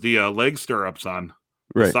Jimmy has the leg stirrups on.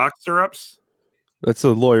 Right. The sock stirrups? That's a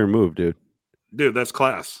lawyer move, dude. Dude, that's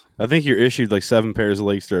class. I think you're issued like 7 pairs of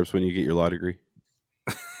leg stirrups when you get your law degree.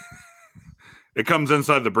 It comes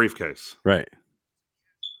inside the briefcase. Right.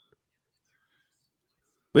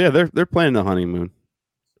 But yeah, they're planning the honeymoon.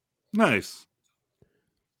 Nice.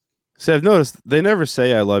 See, I've noticed they never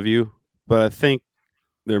say I love you, but I think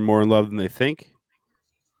they're more in love than they think.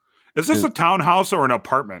 Is this a townhouse or an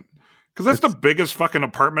apartment? Because that's the biggest fucking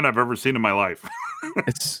apartment I've ever seen in my life.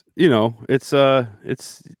 It's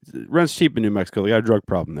rent's cheap in New Mexico. They got a drug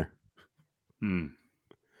problem there. And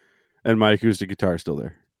my acoustic guitar is still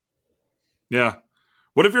there. Yeah.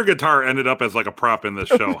 What if your guitar ended up as like a prop in this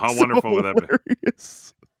show? How wonderful would that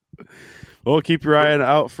be? Well, keep your eye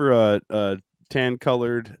out for a tan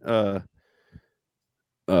colored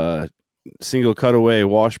single cutaway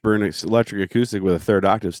Washburn electric acoustic with a 3rd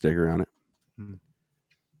octave sticker on it.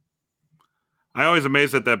 I always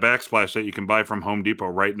amazed at that backsplash that you can buy from Home Depot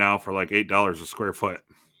right now for like $8 a square foot.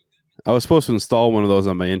 I was supposed to install one of those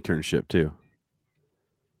on my internship too.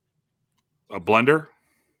 A blender?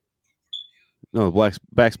 No, the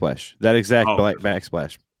backsplash. That exact black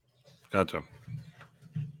backsplash. Gotcha.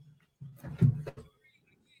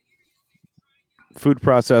 Food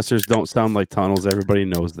processors don't sound like tunnels. Everybody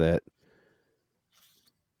knows that.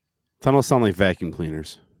 Tunnels sound like vacuum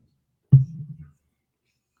cleaners.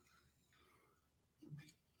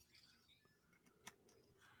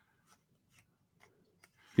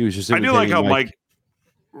 He was just. I do like how Mike.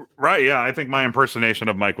 Right? Yeah, I think my impersonation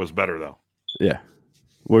of Mike was better though. Yeah.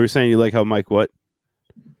 What were you saying? You like how Mike what?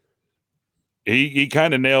 He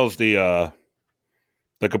kind of nails the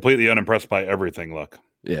completely unimpressed by everything look.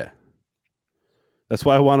 Yeah. That's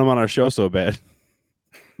why I want him on our show so bad.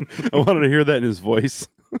 I wanted to hear that in his voice.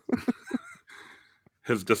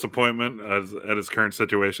 His disappointment at his current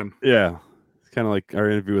situation. Yeah. It's kind of like our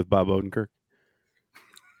interview with Bob Odenkirk.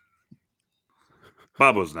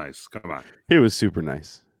 Bob was nice. Come on. He was super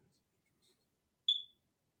nice.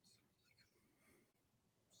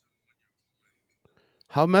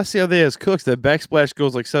 How messy are they as cooks? That backsplash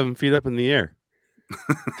goes like 7 feet up in the air.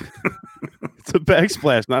 It's a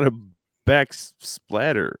backsplash, not a back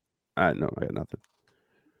splatter. No, I got nothing.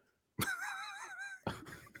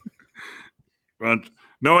 Well,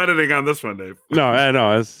 no editing on this one, Dave. No, I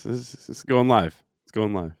know. It's going live. It's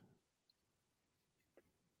going live.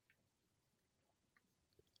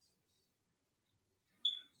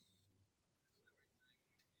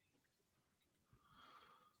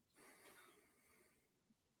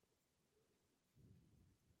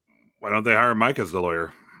 Why don't they hire Mike as the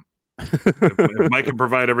lawyer? if Mike can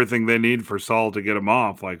provide everything they need for Saul to get him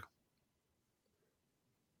off, like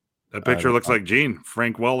that picture looks like Gene.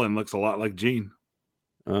 Frank Welland looks a lot like Gene.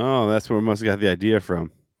 Oh, that's where we must have got the idea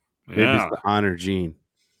from. Maybe Yeah. it's to honor Gene.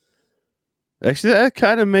 Actually, that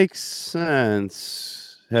kind of makes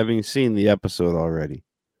sense, having seen the episode already.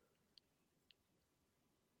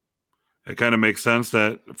 It kind of makes sense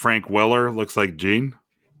that Frank Weller looks like Gene.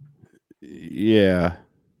 Yeah.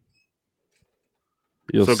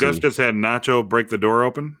 You'll So see. Gus just had Nacho break the door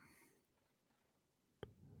open.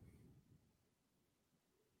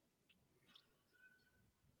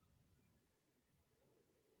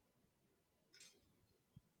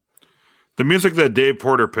 The music that Dave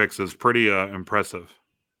Porter picks is pretty impressive.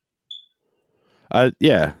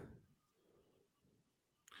 Yeah.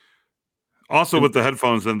 Also, with the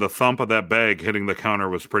headphones and the thump of that bag hitting the counter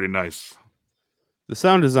was pretty nice. The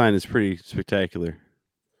sound design is pretty spectacular.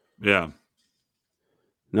 Yeah.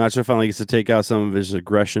 Nacho finally gets to take out some of his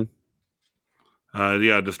aggression.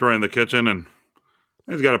 Yeah, destroying the kitchen, and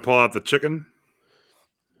he's got to pull out the chicken.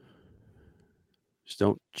 Just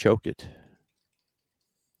don't choke it.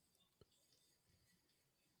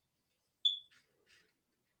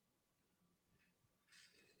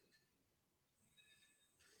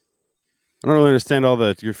 I don't really understand all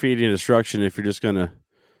the graffiti and destruction if you're just going to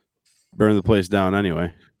burn the place down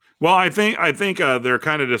anyway. Well, I think they're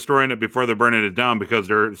kind of destroying it before they're burning it down because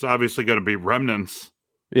there's obviously going to be remnants.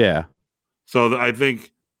 Yeah. So I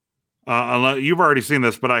think, unless you've already seen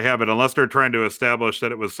this, but I haven't, unless they're trying to establish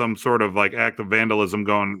that it was some sort of like act of vandalism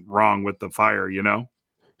going wrong with the fire, you know?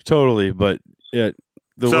 Totally, but the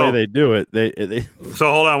So- way they do it, they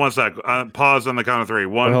So hold on one sec. Pause on the count of three.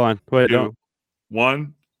 One, hold on. Wait, two, don't.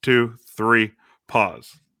 1, 2, 3,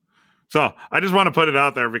 pause. So I just want to put it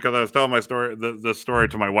out there because I was telling my story, the story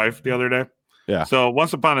to my wife the other day. Yeah. So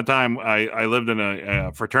once upon a time, I lived in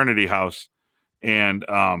a fraternity house, and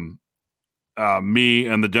me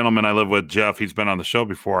and the gentleman I live with, Jeff, he's been on the show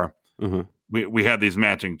before. Mhm. We had these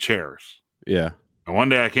matching chairs. Yeah. And one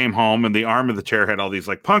day I came home and the arm of the chair had all these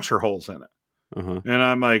like puncture holes in it. Uh-huh. And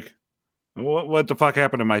I'm like, what the fuck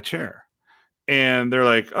happened to my chair? And they're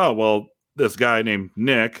like, oh, well, this guy named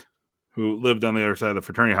Nick, who lived on the other side of the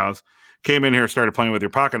fraternity house, came in here, started playing with your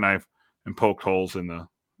pocket knife and poked holes in the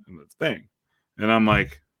thing. And I'm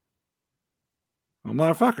like, oh,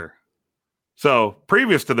 motherfucker. So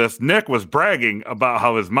previous to this, Nick was bragging about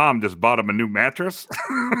how his mom just bought him a new mattress.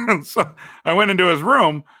 So I went into his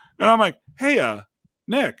room and I'm like, hey,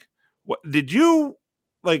 Nick, what did you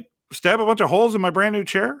like stab a bunch of holes in my brand new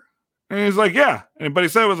chair? And he's like, yeah. But he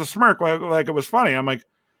said it was a smirk, like it was funny. I'm like,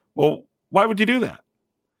 well, why would you do that?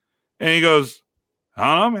 And he goes,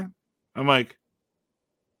 I don't know, man. I'm like,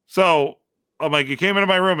 you came into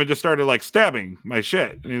my room and just started like stabbing my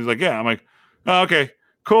shit. And he's like, yeah. I'm like, oh, okay,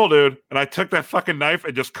 cool, dude. And I took that fucking knife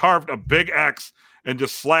and just carved a big X and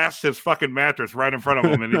just slashed his fucking mattress right in front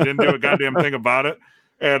of him. And he didn't do a goddamn thing about it.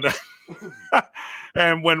 And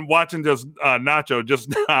and when watching just Nacho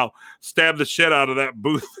just now stab the shit out of that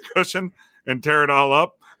booth cushion and tear it all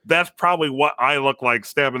up, that's probably what I look like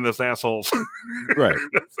stabbing this asshole's Right.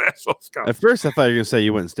 this asshole's skull. At first, I thought you were gonna say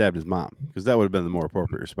you went and stabbed his mom because that would have been the more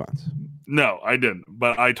appropriate response. No, I didn't.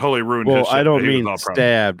 But I totally ruined Well, his shit. I don't He was mean all proud.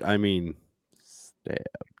 stabbed. I mean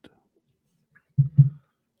stabbed.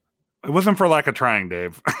 It wasn't for lack of trying,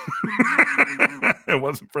 Dave. It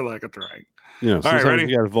wasn't for lack of trying. You know, right, sometimes ready?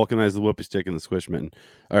 you got to vulcanize the whoopee stick and the squish mitten.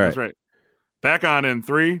 All right. That's right. Back on in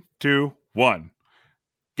 3, 2, 1.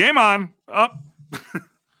 Game on. Up.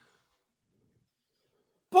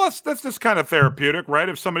 Plus, that's just kind of therapeutic, right?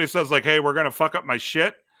 If somebody says, like, hey, we're going to fuck up my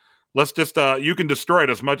shit, let's just, you can destroy it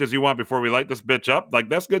as much as you want before we light this bitch up. Like,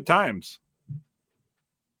 that's good times.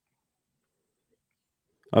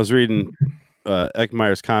 I was reading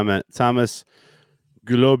Eckmeyer's comment. Thomas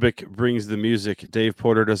Gulobik brings the music. Dave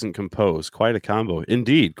Porter doesn't compose. Quite a combo.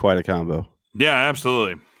 Indeed, quite a combo. Yeah,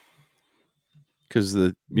 absolutely. Because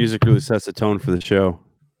the music really sets the tone for the show.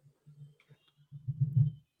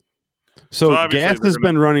 So obviously gas we're has gonna-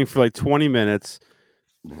 been running for like 20 minutes.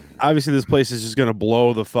 Obviously, this place is just going to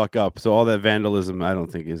blow the fuck up. So all that vandalism, I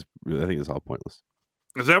think it's all pointless.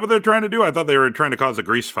 Is that what they're trying to do? I thought they were trying to cause a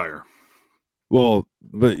grease fire. Well,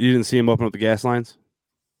 but you didn't see him open up the gas lines?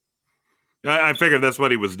 I figured that's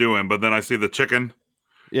what he was doing, but then I see the chicken.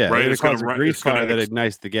 Yeah, Right, It it's gonna caused a run- grease it's gonna fire that ex-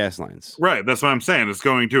 ignites the gas lines. Right, that's what I'm saying. It's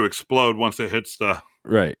going to explode once it hits the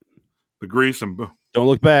Right. grease and boom. Don't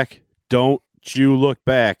look back. Don't you look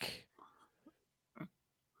back.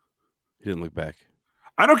 He didn't look back.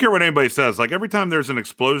 I don't care what anybody says. Like every time there's an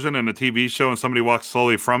explosion in a TV show and somebody walks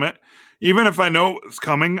slowly from it, even if I know it's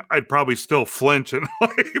coming, I'd probably still flinch and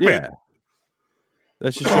like, Yeah.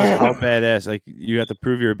 That just shows how badass. Like you have to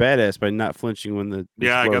prove you're a badass by not flinching when the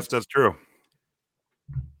yeah, I guess that's true.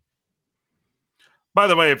 By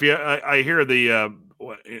the way, if you, I hear the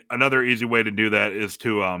another easy way to do that is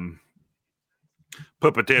to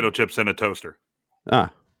put potato chips in a toaster.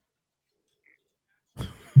 Ah.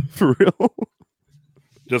 For real?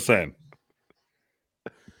 Just saying.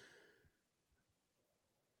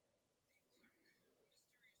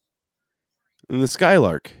 And the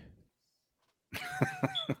Skylark.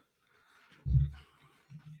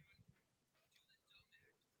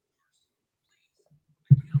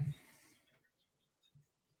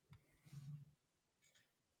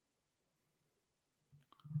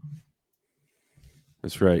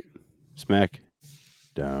 That's right. Smack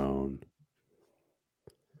down.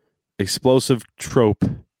 Explosive trope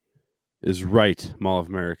is right, Mall of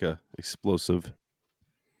America. Explosive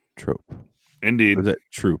trope. Indeed. Or is that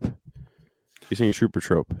troop? You saying troop or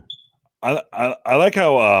trope? I like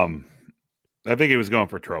how I think he was going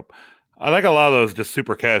for trope. I like a lot of those just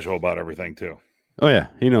super casual about everything too. Oh yeah,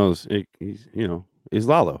 he knows. He's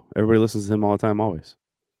Lalo. Everybody listens to him all the time, always.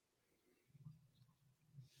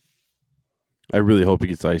 I really hope he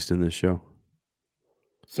gets iced in this show.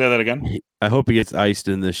 Say that again. I hope he gets iced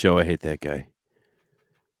in this show. I hate that guy.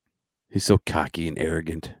 He's so cocky and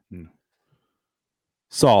arrogant. Hmm.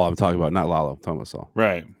 Saul, I'm talking about, not Lalo. I'm talking about Saul.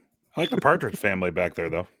 Right. I like the Partridge family back there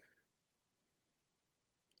though.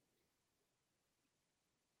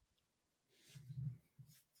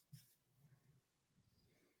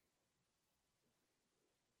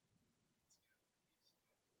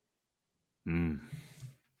 Mm.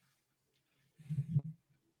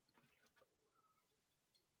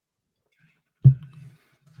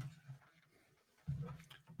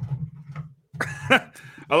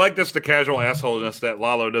 I like this the casual assholeness that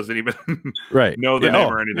Lalo doesn't even Right. know the Yeah, name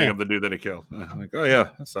oh, or anything yeah. of the dude that he killed. I'm like, oh yeah,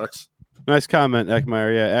 that sucks. Nice comment,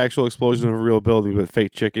 Ekmeyer. Yeah, actual explosion of a real building, but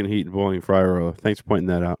fake chicken heat and boiling fire oil. Thanks for pointing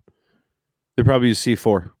that out. They probably use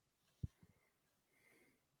C4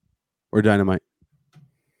 or dynamite.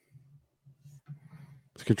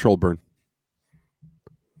 It's a controlled burn.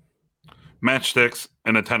 Matchsticks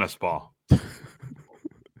and a tennis ball.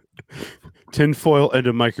 Tin foil and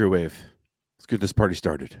a microwave. Let's get this party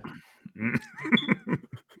started.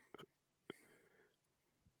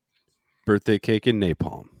 Birthday cake and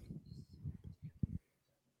napalm.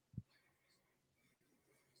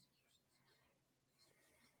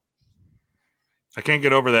 I can't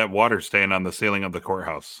get over that water stain on the ceiling of the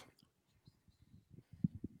courthouse.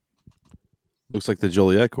 Looks like the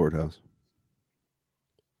Joliet courthouse.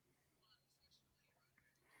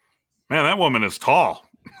 Man, that woman is tall.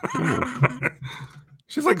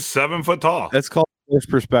 She's like 7 foot tall. That's called first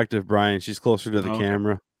perspective, Brian. She's closer to the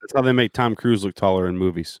camera. That's how they make Tom Cruise look taller in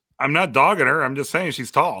movies. I'm not dogging her. I'm just saying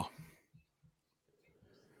she's tall.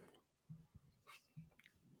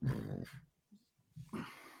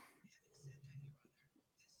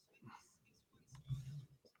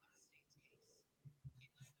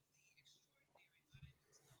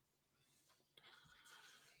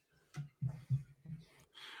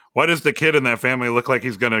 Why does the kid in that family look like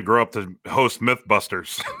he's going to grow up to host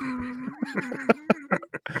Mythbusters?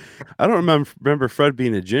 I don't remember Fred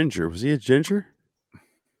being a ginger. Was he a ginger?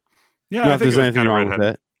 Yeah, Not I if think there's anything wrong with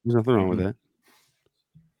redheaded. that. There's nothing wrong with that.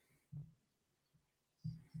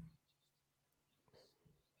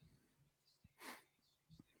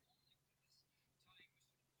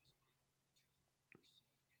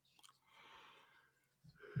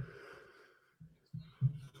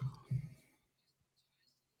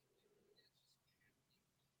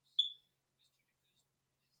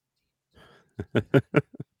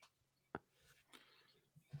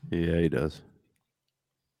 Yeah, he does.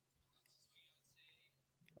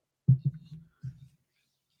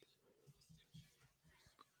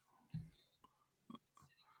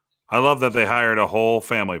 I love that they hired a whole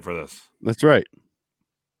family for this. That's right.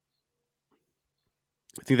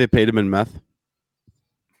 I think they paid him in meth.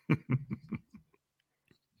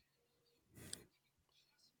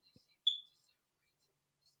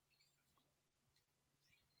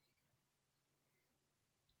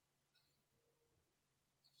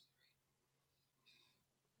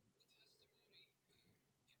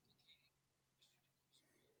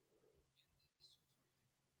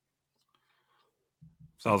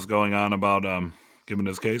 Sal's going on about giving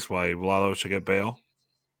his case why Lalo should get bail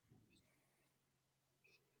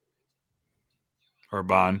or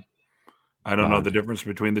bond. I don't know Bond. the difference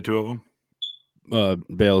between the two of them.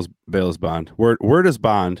 Bail's bond. Where does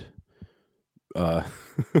bond? What?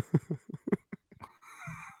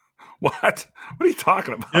 What are you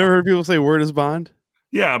talking about? You ever heard people say word is bond?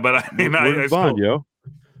 Yeah, but I mean, Word I is bond, still, yo.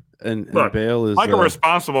 And look, bail is like a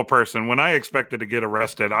responsible person. When I expected to get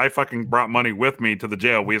arrested, I fucking brought money with me to the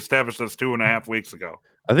jail. We established this 2.5 weeks ago.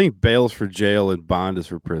 I think bail's for jail and bond is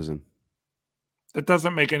for prison. That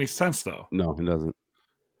doesn't make any sense, though. No, it doesn't.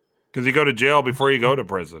 Because you go to jail before you go to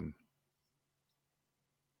prison.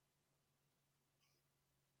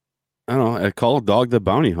 I don't know. I call Dog the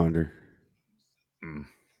bounty hunter. Hmm.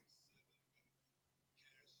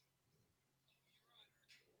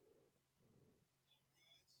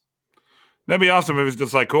 That'd be awesome if it's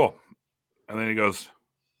just like, cool. And then he goes,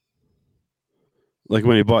 Like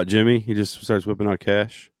when he bought Jimmy, he just starts whipping out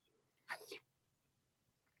cash.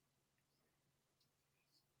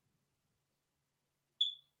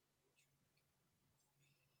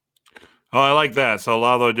 oh, I like that. So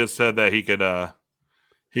Lalo just said that he could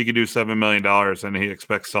do $7 million and he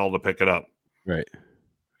expects Saul to pick it up. Right.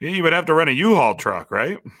 Yeah, you would have to rent a U-Haul truck,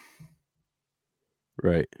 right?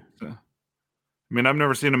 Right. I mean, I've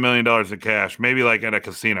never seen $1 million in cash. Maybe like at a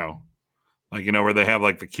casino, like, you know, where they have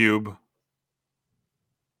like the cube.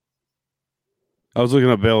 I was looking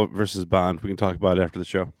up bail versus bond. We can talk about it after the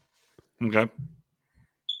show. Okay.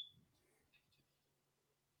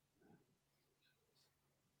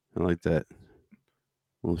 I like that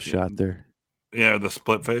little shot there. Yeah, the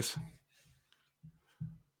split face.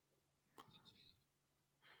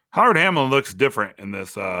 Howard Hamlin looks different in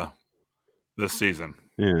this this season.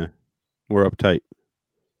 Yeah. We're uptight.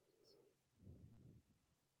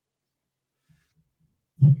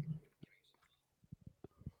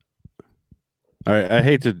 All right. I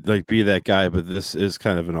hate to like be that guy, but this is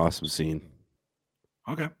kind of an awesome scene.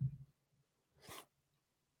 Okay.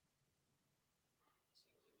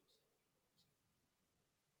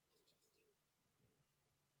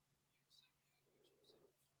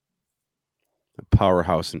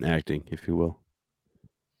 powerhouse in acting, if you will.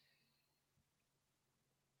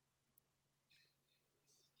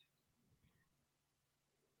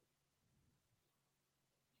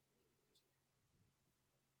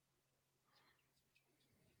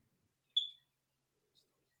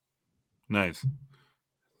 Nice. So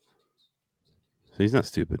he's not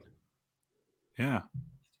stupid. Yeah.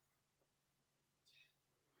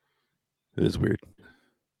 It is weird.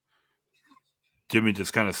 Jimmy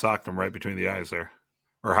just kind of socked him right between the eyes there.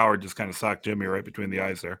 Or Howard just kind of socked Jimmy right between the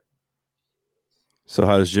eyes there. So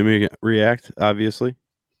how does Jimmy react? Obviously.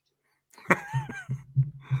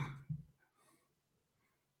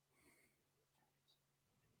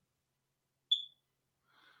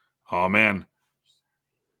 Oh, man.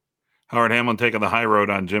 Howard Hamlin taking the high road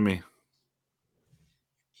on Jimmy.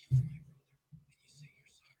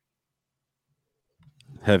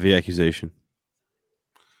 Heavy accusation.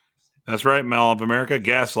 That's right, Mall of America.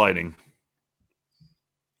 Gaslighting.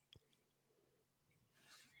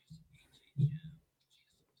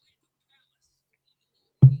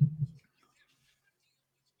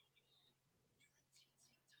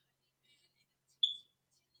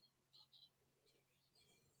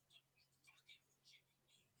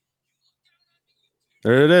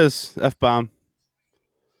 There it is. F-bomb.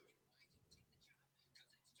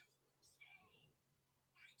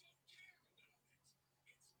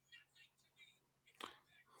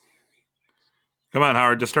 Come on,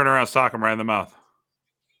 Howard. Just turn around and sock him right in the mouth.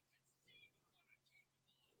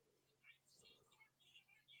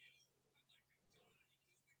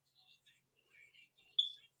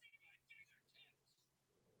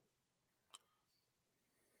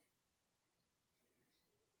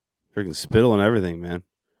 Freaking spittle and everything, man.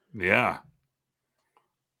 Yeah.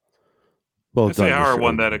 Well I'd say done, Howard Mr.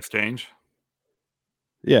 won Odom. that exchange.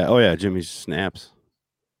 Yeah. Oh, yeah. Jimmy snaps.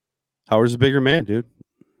 Howard's a bigger man, dude.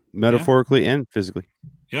 Metaphorically and physically.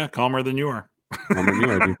 Yeah, calmer than you are. Calmer than you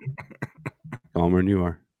are, dude. Calmer than you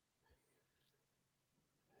are.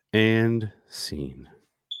 And scene.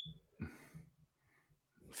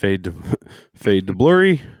 Fade to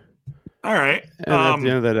blurry. All right. And that's the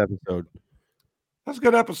end of that episode. That's a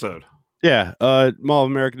good episode. Yeah. Mall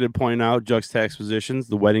of America did point out juxtapositions,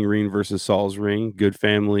 the wedding ring versus Saul's ring, good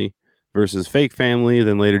family versus fake family,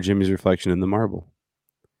 then later Jimmy's reflection in the marble.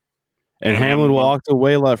 And Hamlin walked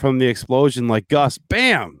away from the explosion like Gus.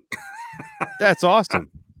 Bam! That's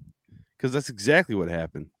awesome. Because that's exactly what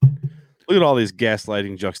happened. Look at all these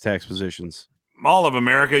gaslighting juxtapositions. Mall of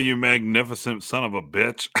America, you magnificent son of a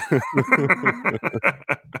bitch.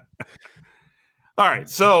 All right.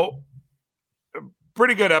 So,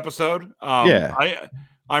 pretty good episode. Yeah.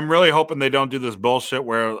 I'm really hoping they don't do this bullshit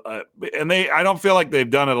where, I don't feel like they've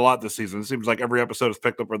done it a lot this season. It seems like every episode is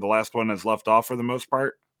picked up where the last one is left off for the most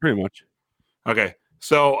part. Pretty much. Okay.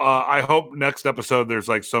 So I hope next episode there's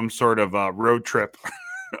like some sort of road trip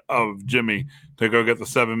of Jimmy to go get the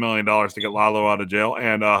 $7 million to get Lalo out of jail,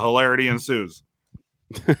 and hilarity ensues.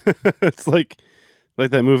 It's like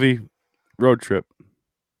that movie Road Trip.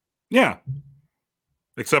 Yeah.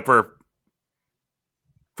 Except for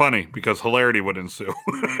funny, because hilarity would ensue.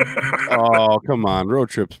 Oh, come on. Road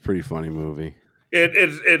Trip's a pretty funny movie.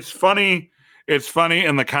 It's funny. It's funny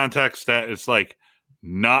in the context that it's like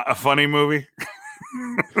not a funny movie.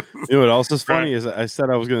 You know what else is funny is I said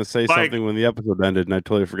I was going to say something when the episode ended, and I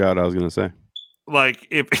totally forgot what I was going to say. Like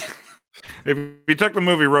if you took the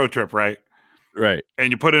movie Road Trip, right,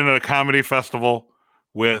 and you put it in a comedy festival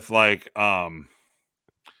with like a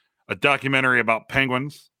documentary about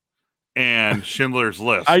penguins and Schindler's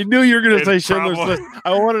List. I knew you were going to say Schindler's List.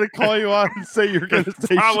 I wanted to call you out and say you're going to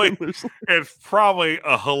say Schindler's List. It's probably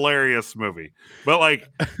a hilarious movie, but like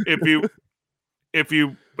if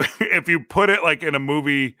you put it like in a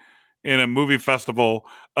movie festival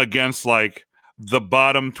against like the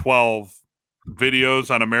bottom 12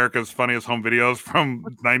 videos on America's Funniest Home Videos from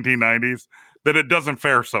 1990s, then it doesn't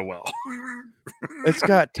fare so well. It's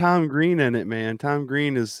got Tom Green in it, man. Tom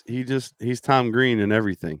Green he's Tom Green in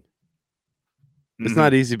everything. It's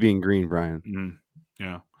not easy being green, Brian. Mm-hmm.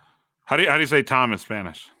 Yeah. How do you say Tom in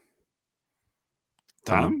Spanish?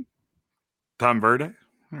 Tom Verde?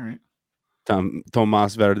 All right.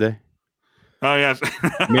 Tomas Verde. Oh yes.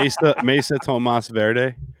 Mesa Tomas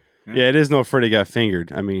Verde. Yeah, it is no Freddy got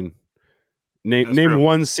fingered. I mean, name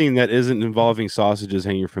one scene that isn't involving sausages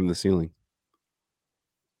hanging from the ceiling.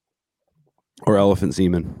 Or elephant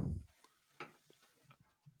semen.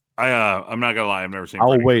 I'm not gonna lie, I've never seen.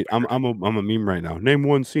 I'll wait. I'm a meme right now. Name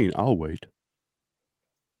one scene. I'll wait.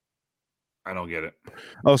 I don't get it.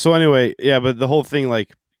 Oh, so anyway, yeah, but the whole thing,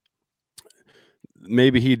 like,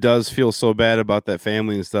 maybe he does feel so bad about that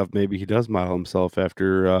family and stuff. Maybe he does model himself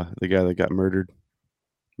after the guy that got murdered.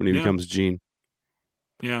 when he becomes Gene.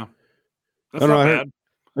 Yeah. I That's don't not know. bad.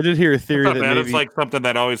 I did hear a theory That's that not bad. maybe It's like something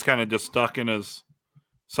that always kind of just stuck in his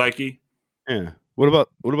psyche. yeah. What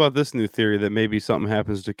about this new theory that maybe something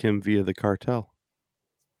happens to Kim via the cartel?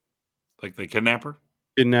 Like the kidnapper?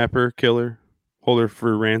 Kidnapper, killer, hold her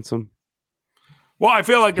for ransom. Well, I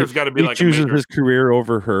feel like there's got to be He like a chooses major. his career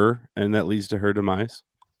over her, and that leads to her demise.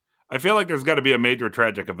 I feel like there's got to be a major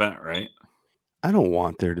tragic event, right? I don't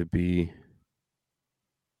want there to be.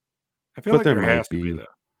 I feel But like there there might has to be be. that.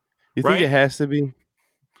 You Right? think it has to be?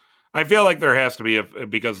 I feel like there has to be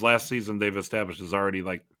because last season they've established is already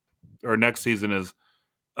like, or next season is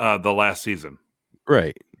the last season.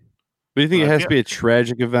 Right. But you think I it has feel- to be a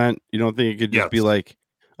tragic event? You don't think it could just be Yes. like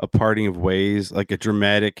a parting of ways, like a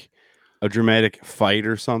dramatic fight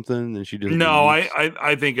or something? And she just No, leaves?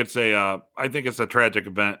 I think it's a tragic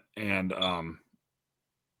event, and I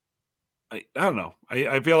don't know.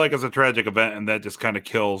 I feel like it's a tragic event, and that just kind of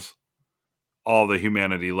kills all the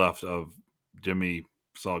humanity left of Jimmy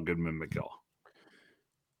Saul Goodman McGill.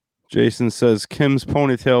 Jason says Kim's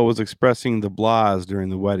ponytail was expressing the blahs during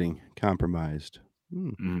the wedding. Compromised.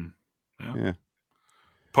 Yeah.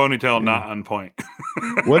 Ponytail not on point.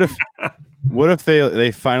 What if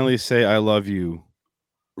they finally say I love you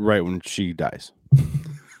right when she dies?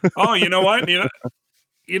 Oh, you know what?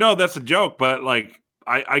 You know that's a joke, but like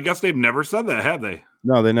I guess they've never said that, have they?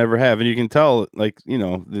 No, they never have. And you can tell, like,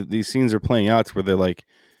 these scenes are playing out to where they're like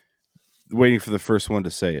waiting for the first one to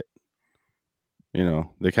say it.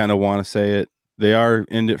 They kind of want to say it. They are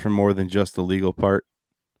in it for more than just the legal part.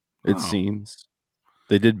 It seems.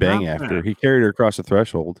 They did bang Not after. bad. He carried her across the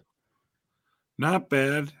threshold. Not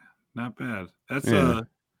bad. Not bad. That's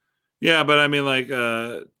Yeah. but I mean like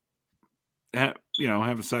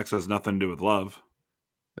having sex has nothing to do with love.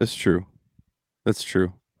 That's true. That's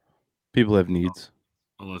true. People have needs.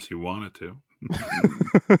 Unless you want it to.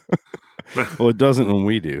 Well, it doesn't when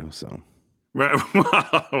we do, so. Right.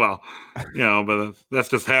 Well, but that's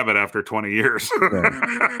just habit after 20 years.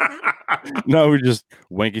 No, we just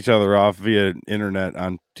wank each other off via internet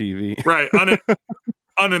on TV. Right.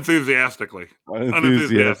 Unenthusiastically.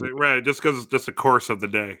 Unenthusiastic. Right. Just because it's just a course of the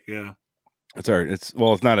day. Yeah. It's all right. It's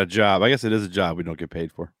not a job. I guess it is a job we don't get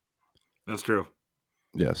paid for. That's true.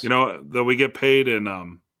 Yes. Though we get paid in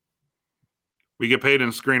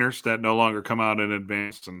screeners that no longer come out in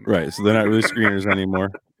advance. And right. So they're not really screeners anymore.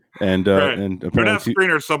 And right. and they're not apparently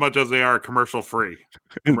screeners so much as they are commercial free.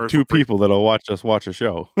 Two people that'll watch us watch a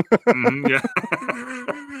show. Yeah.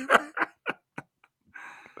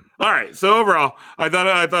 All right. So overall, I thought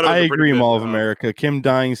it was I a agree, pretty Mall good, of America. Kim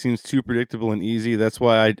dying seems too predictable and easy. That's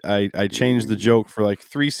why I changed the joke for like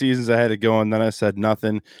 3 seasons I had to go, and then I said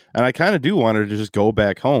nothing. And I kind of do want her to just go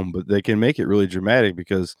back home, but they can make it really dramatic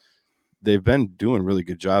because they've been doing really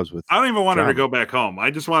good jobs with. I don't even want her drama. to go back home.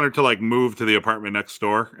 I just want her to like move to the apartment next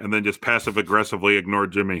door and then just passive aggressively ignore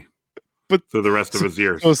Jimmy, but for the rest of his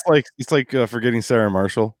years. So it's like forgetting Sarah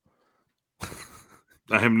Marshall.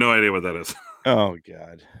 I have no idea what that is. Oh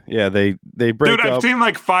God, yeah, they break Dude, up. I've seen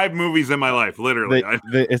like 5 movies in my life, literally.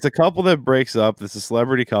 It's a couple that breaks up. It's a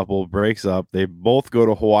celebrity couple breaks up. They both go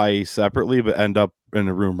to Hawaii separately, but end up in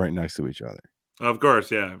a room right next to each other. Of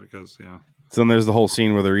course, yeah, because So then there's the whole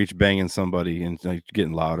scene where they're each banging somebody and like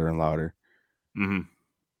getting louder and louder.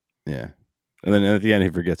 Mm-hmm. Yeah, and then at the end he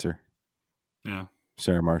forgets her. Yeah,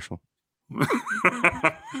 Sarah Marshall.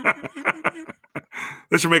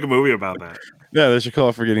 They should make a movie about that. Yeah, they should call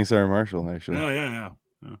it Forgetting Sarah Marshall. Actually, Oh yeah.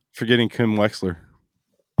 Forgetting Kim Wexler.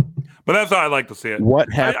 But that's how I like to see it.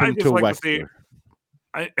 What happened I to like Wexler?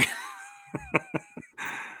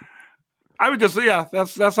 I would just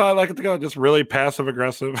that's how I like it to go. Just really passive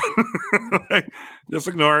aggressive. Just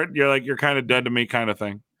ignore it. You're kind of dead to me, kind of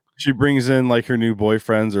thing. She brings in like her new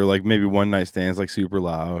boyfriends or like maybe one night stands, like super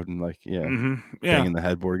loud and like banging the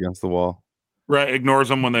headboard against the wall. Right, ignores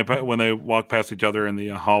them when they walk past each other in the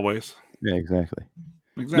hallways. Yeah, exactly.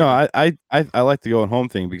 No, I like the going home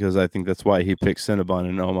thing because I think that's why he picked Cinnabon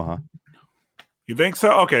in Omaha. You think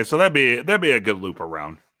so? Okay, so that'd be a good loop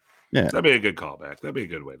around. Yeah, that'd be a good callback. That'd be a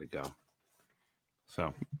good way to go.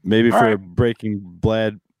 So maybe for a Breaking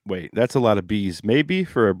Bad. Wait, that's a lot of B's. Maybe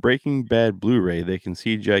for a Breaking Bad Blu-ray, they can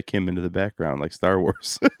CGI Kim into the background like Star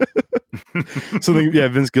Wars. So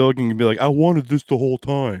Vince Gilligan can be like, "I wanted this the whole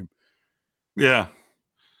time." Yeah.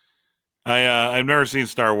 I've never seen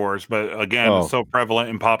Star Wars, but again, it's so prevalent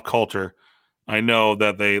in pop culture. I know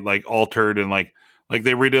that they like altered and like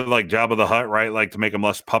they redid like Jabba the Hutt, right? Like to make him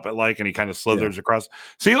less puppet-like, and he kind of slithers across.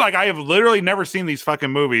 See, like I have literally never seen these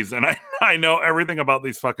fucking movies, and I know everything about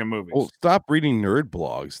these fucking movies. Well, stop reading nerd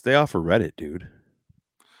blogs. Stay off of Reddit, dude.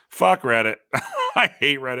 Fuck Reddit. I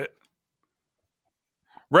hate Reddit.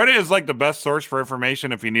 Reddit is like the best source for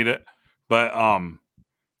information if you need it. But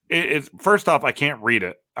it's first off, I can't read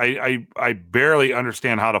it. I barely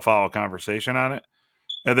understand how to follow a conversation on it.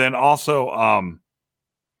 And then also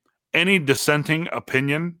any dissenting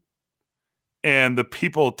opinion, and the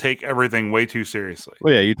people take everything way too seriously.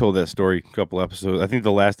 Well, yeah, you told that story a couple episodes. I think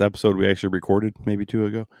the last episode we actually recorded maybe 2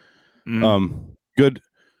 ago.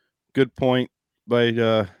 Good point by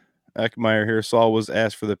Eckmeyer here. Saul was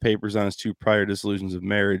asked for the papers on his 2 prior disillusions of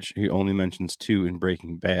marriage. He only mentions 2 in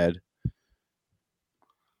Breaking Bad.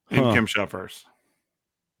 And Kim shot first.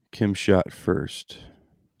 Kim shot first.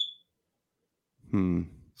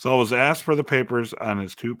 Saul was asked for the papers on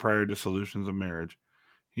his 2 prior dissolutions of marriage.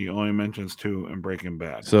 He only mentions 2 in Breaking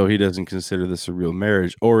Bad. So he doesn't consider this a real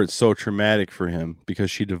marriage, or it's so traumatic for him because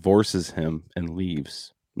she divorces him and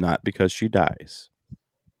leaves, not because she dies.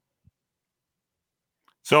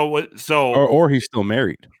 Or he's still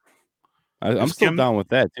married. I'm still Kim down with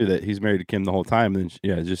that too. That he's married to Kim the whole time. And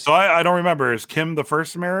just so I don't remember. Is Kim the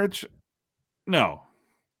first marriage? No.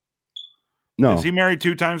 Is he married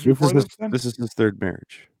 2 times before this? This is his 3rd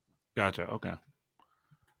marriage. Gotcha. Okay.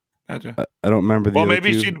 Gotcha. I don't remember. Well,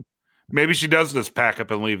 maybe she does this pack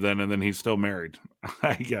up and leave then, and then he's still married.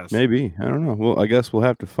 I guess. Maybe. I don't know. Well, I guess we'll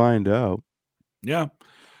have to find out. Yeah,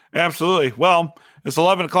 absolutely. Well, it's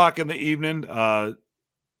 11 o'clock in the evening.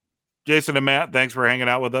 Jason and Matt, thanks for hanging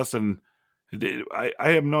out with us. And I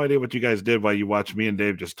have no idea what you guys did while you watched me and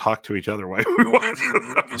Dave just talk to each other while we watched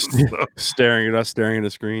staring at us, staring at the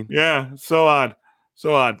screen. Yeah, so odd.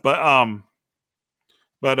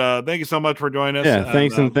 But thank you so much for joining us. Yeah,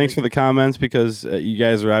 thanks thanks for the comments, because you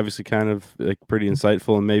guys are obviously kind of like pretty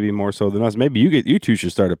insightful, and maybe more so than us. Maybe you 2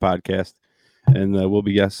 should start a podcast, and we'll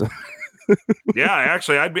be guests. Yeah,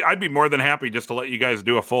 actually, I'd be more than happy just to let you guys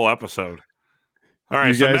do a full episode. All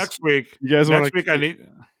right, next week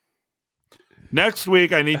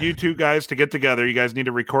I need you 2 guys to get together. You guys need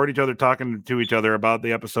to record each other talking to each other about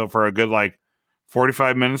the episode for a good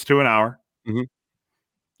 45 minutes to an hour.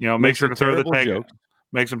 Mm-hmm. Make sure to throw the tag.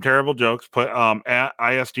 Make some terrible jokes. Put at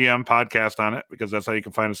ISGM podcast on it, because that's how you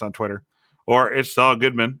can find us on Twitter. Or it's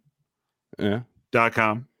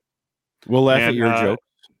SaulGoodman.com. We'll laugh at your jokes.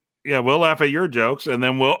 Yeah, we'll laugh at your jokes, and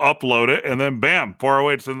then we'll upload it, and then bam,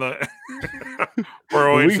 408's in the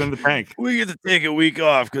 408's in the tank. We get to take a week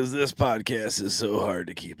off because this podcast is so hard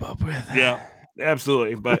to keep up with. Yeah,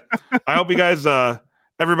 absolutely. But I hope you guys,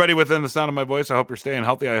 everybody within the sound of my voice, I hope you're staying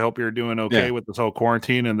healthy. I hope you're doing okay with this whole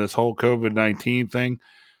quarantine and this whole COVID-19 thing.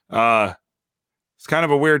 It's kind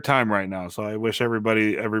of a weird time right now, so I wish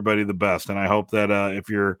everybody the best, and I hope that if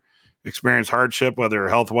you're experience hardship, whether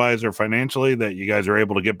health-wise or financially, that you guys are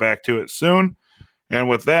able to get back to it soon. And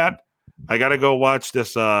with that, I got to go watch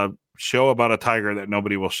this show about a tiger that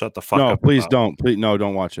nobody will shut the fuck up. No, please don't. Please, no,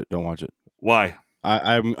 don't watch it. Don't watch it. Why?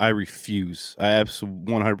 I refuse. I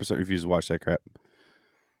absolutely 100% refuse to watch that crap.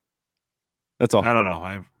 That's all. I don't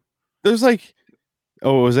know. There's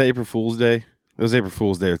was that April Fool's Day? It was April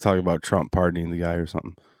Fool's Day. They're talking about Trump pardoning the guy or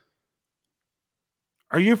something.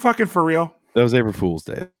 Are you fucking for real? That was April Fool's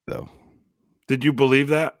Day, though. Did you believe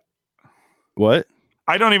that? What?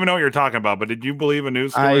 I don't even know what you're talking about, but did you believe a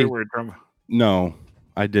news story where Trump? No,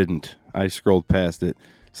 I didn't. I scrolled past it.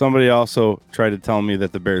 Somebody also tried to tell me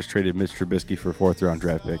that the Bears traded Mitch Trubisky for a 4th round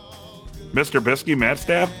draft pick. Mr. Bisky, Matt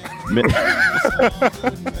Staff?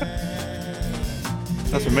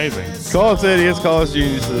 That's amazing. Call us idiots, call us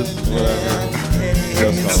geniuses, whatever.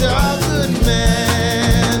 It's all good,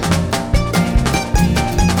 man.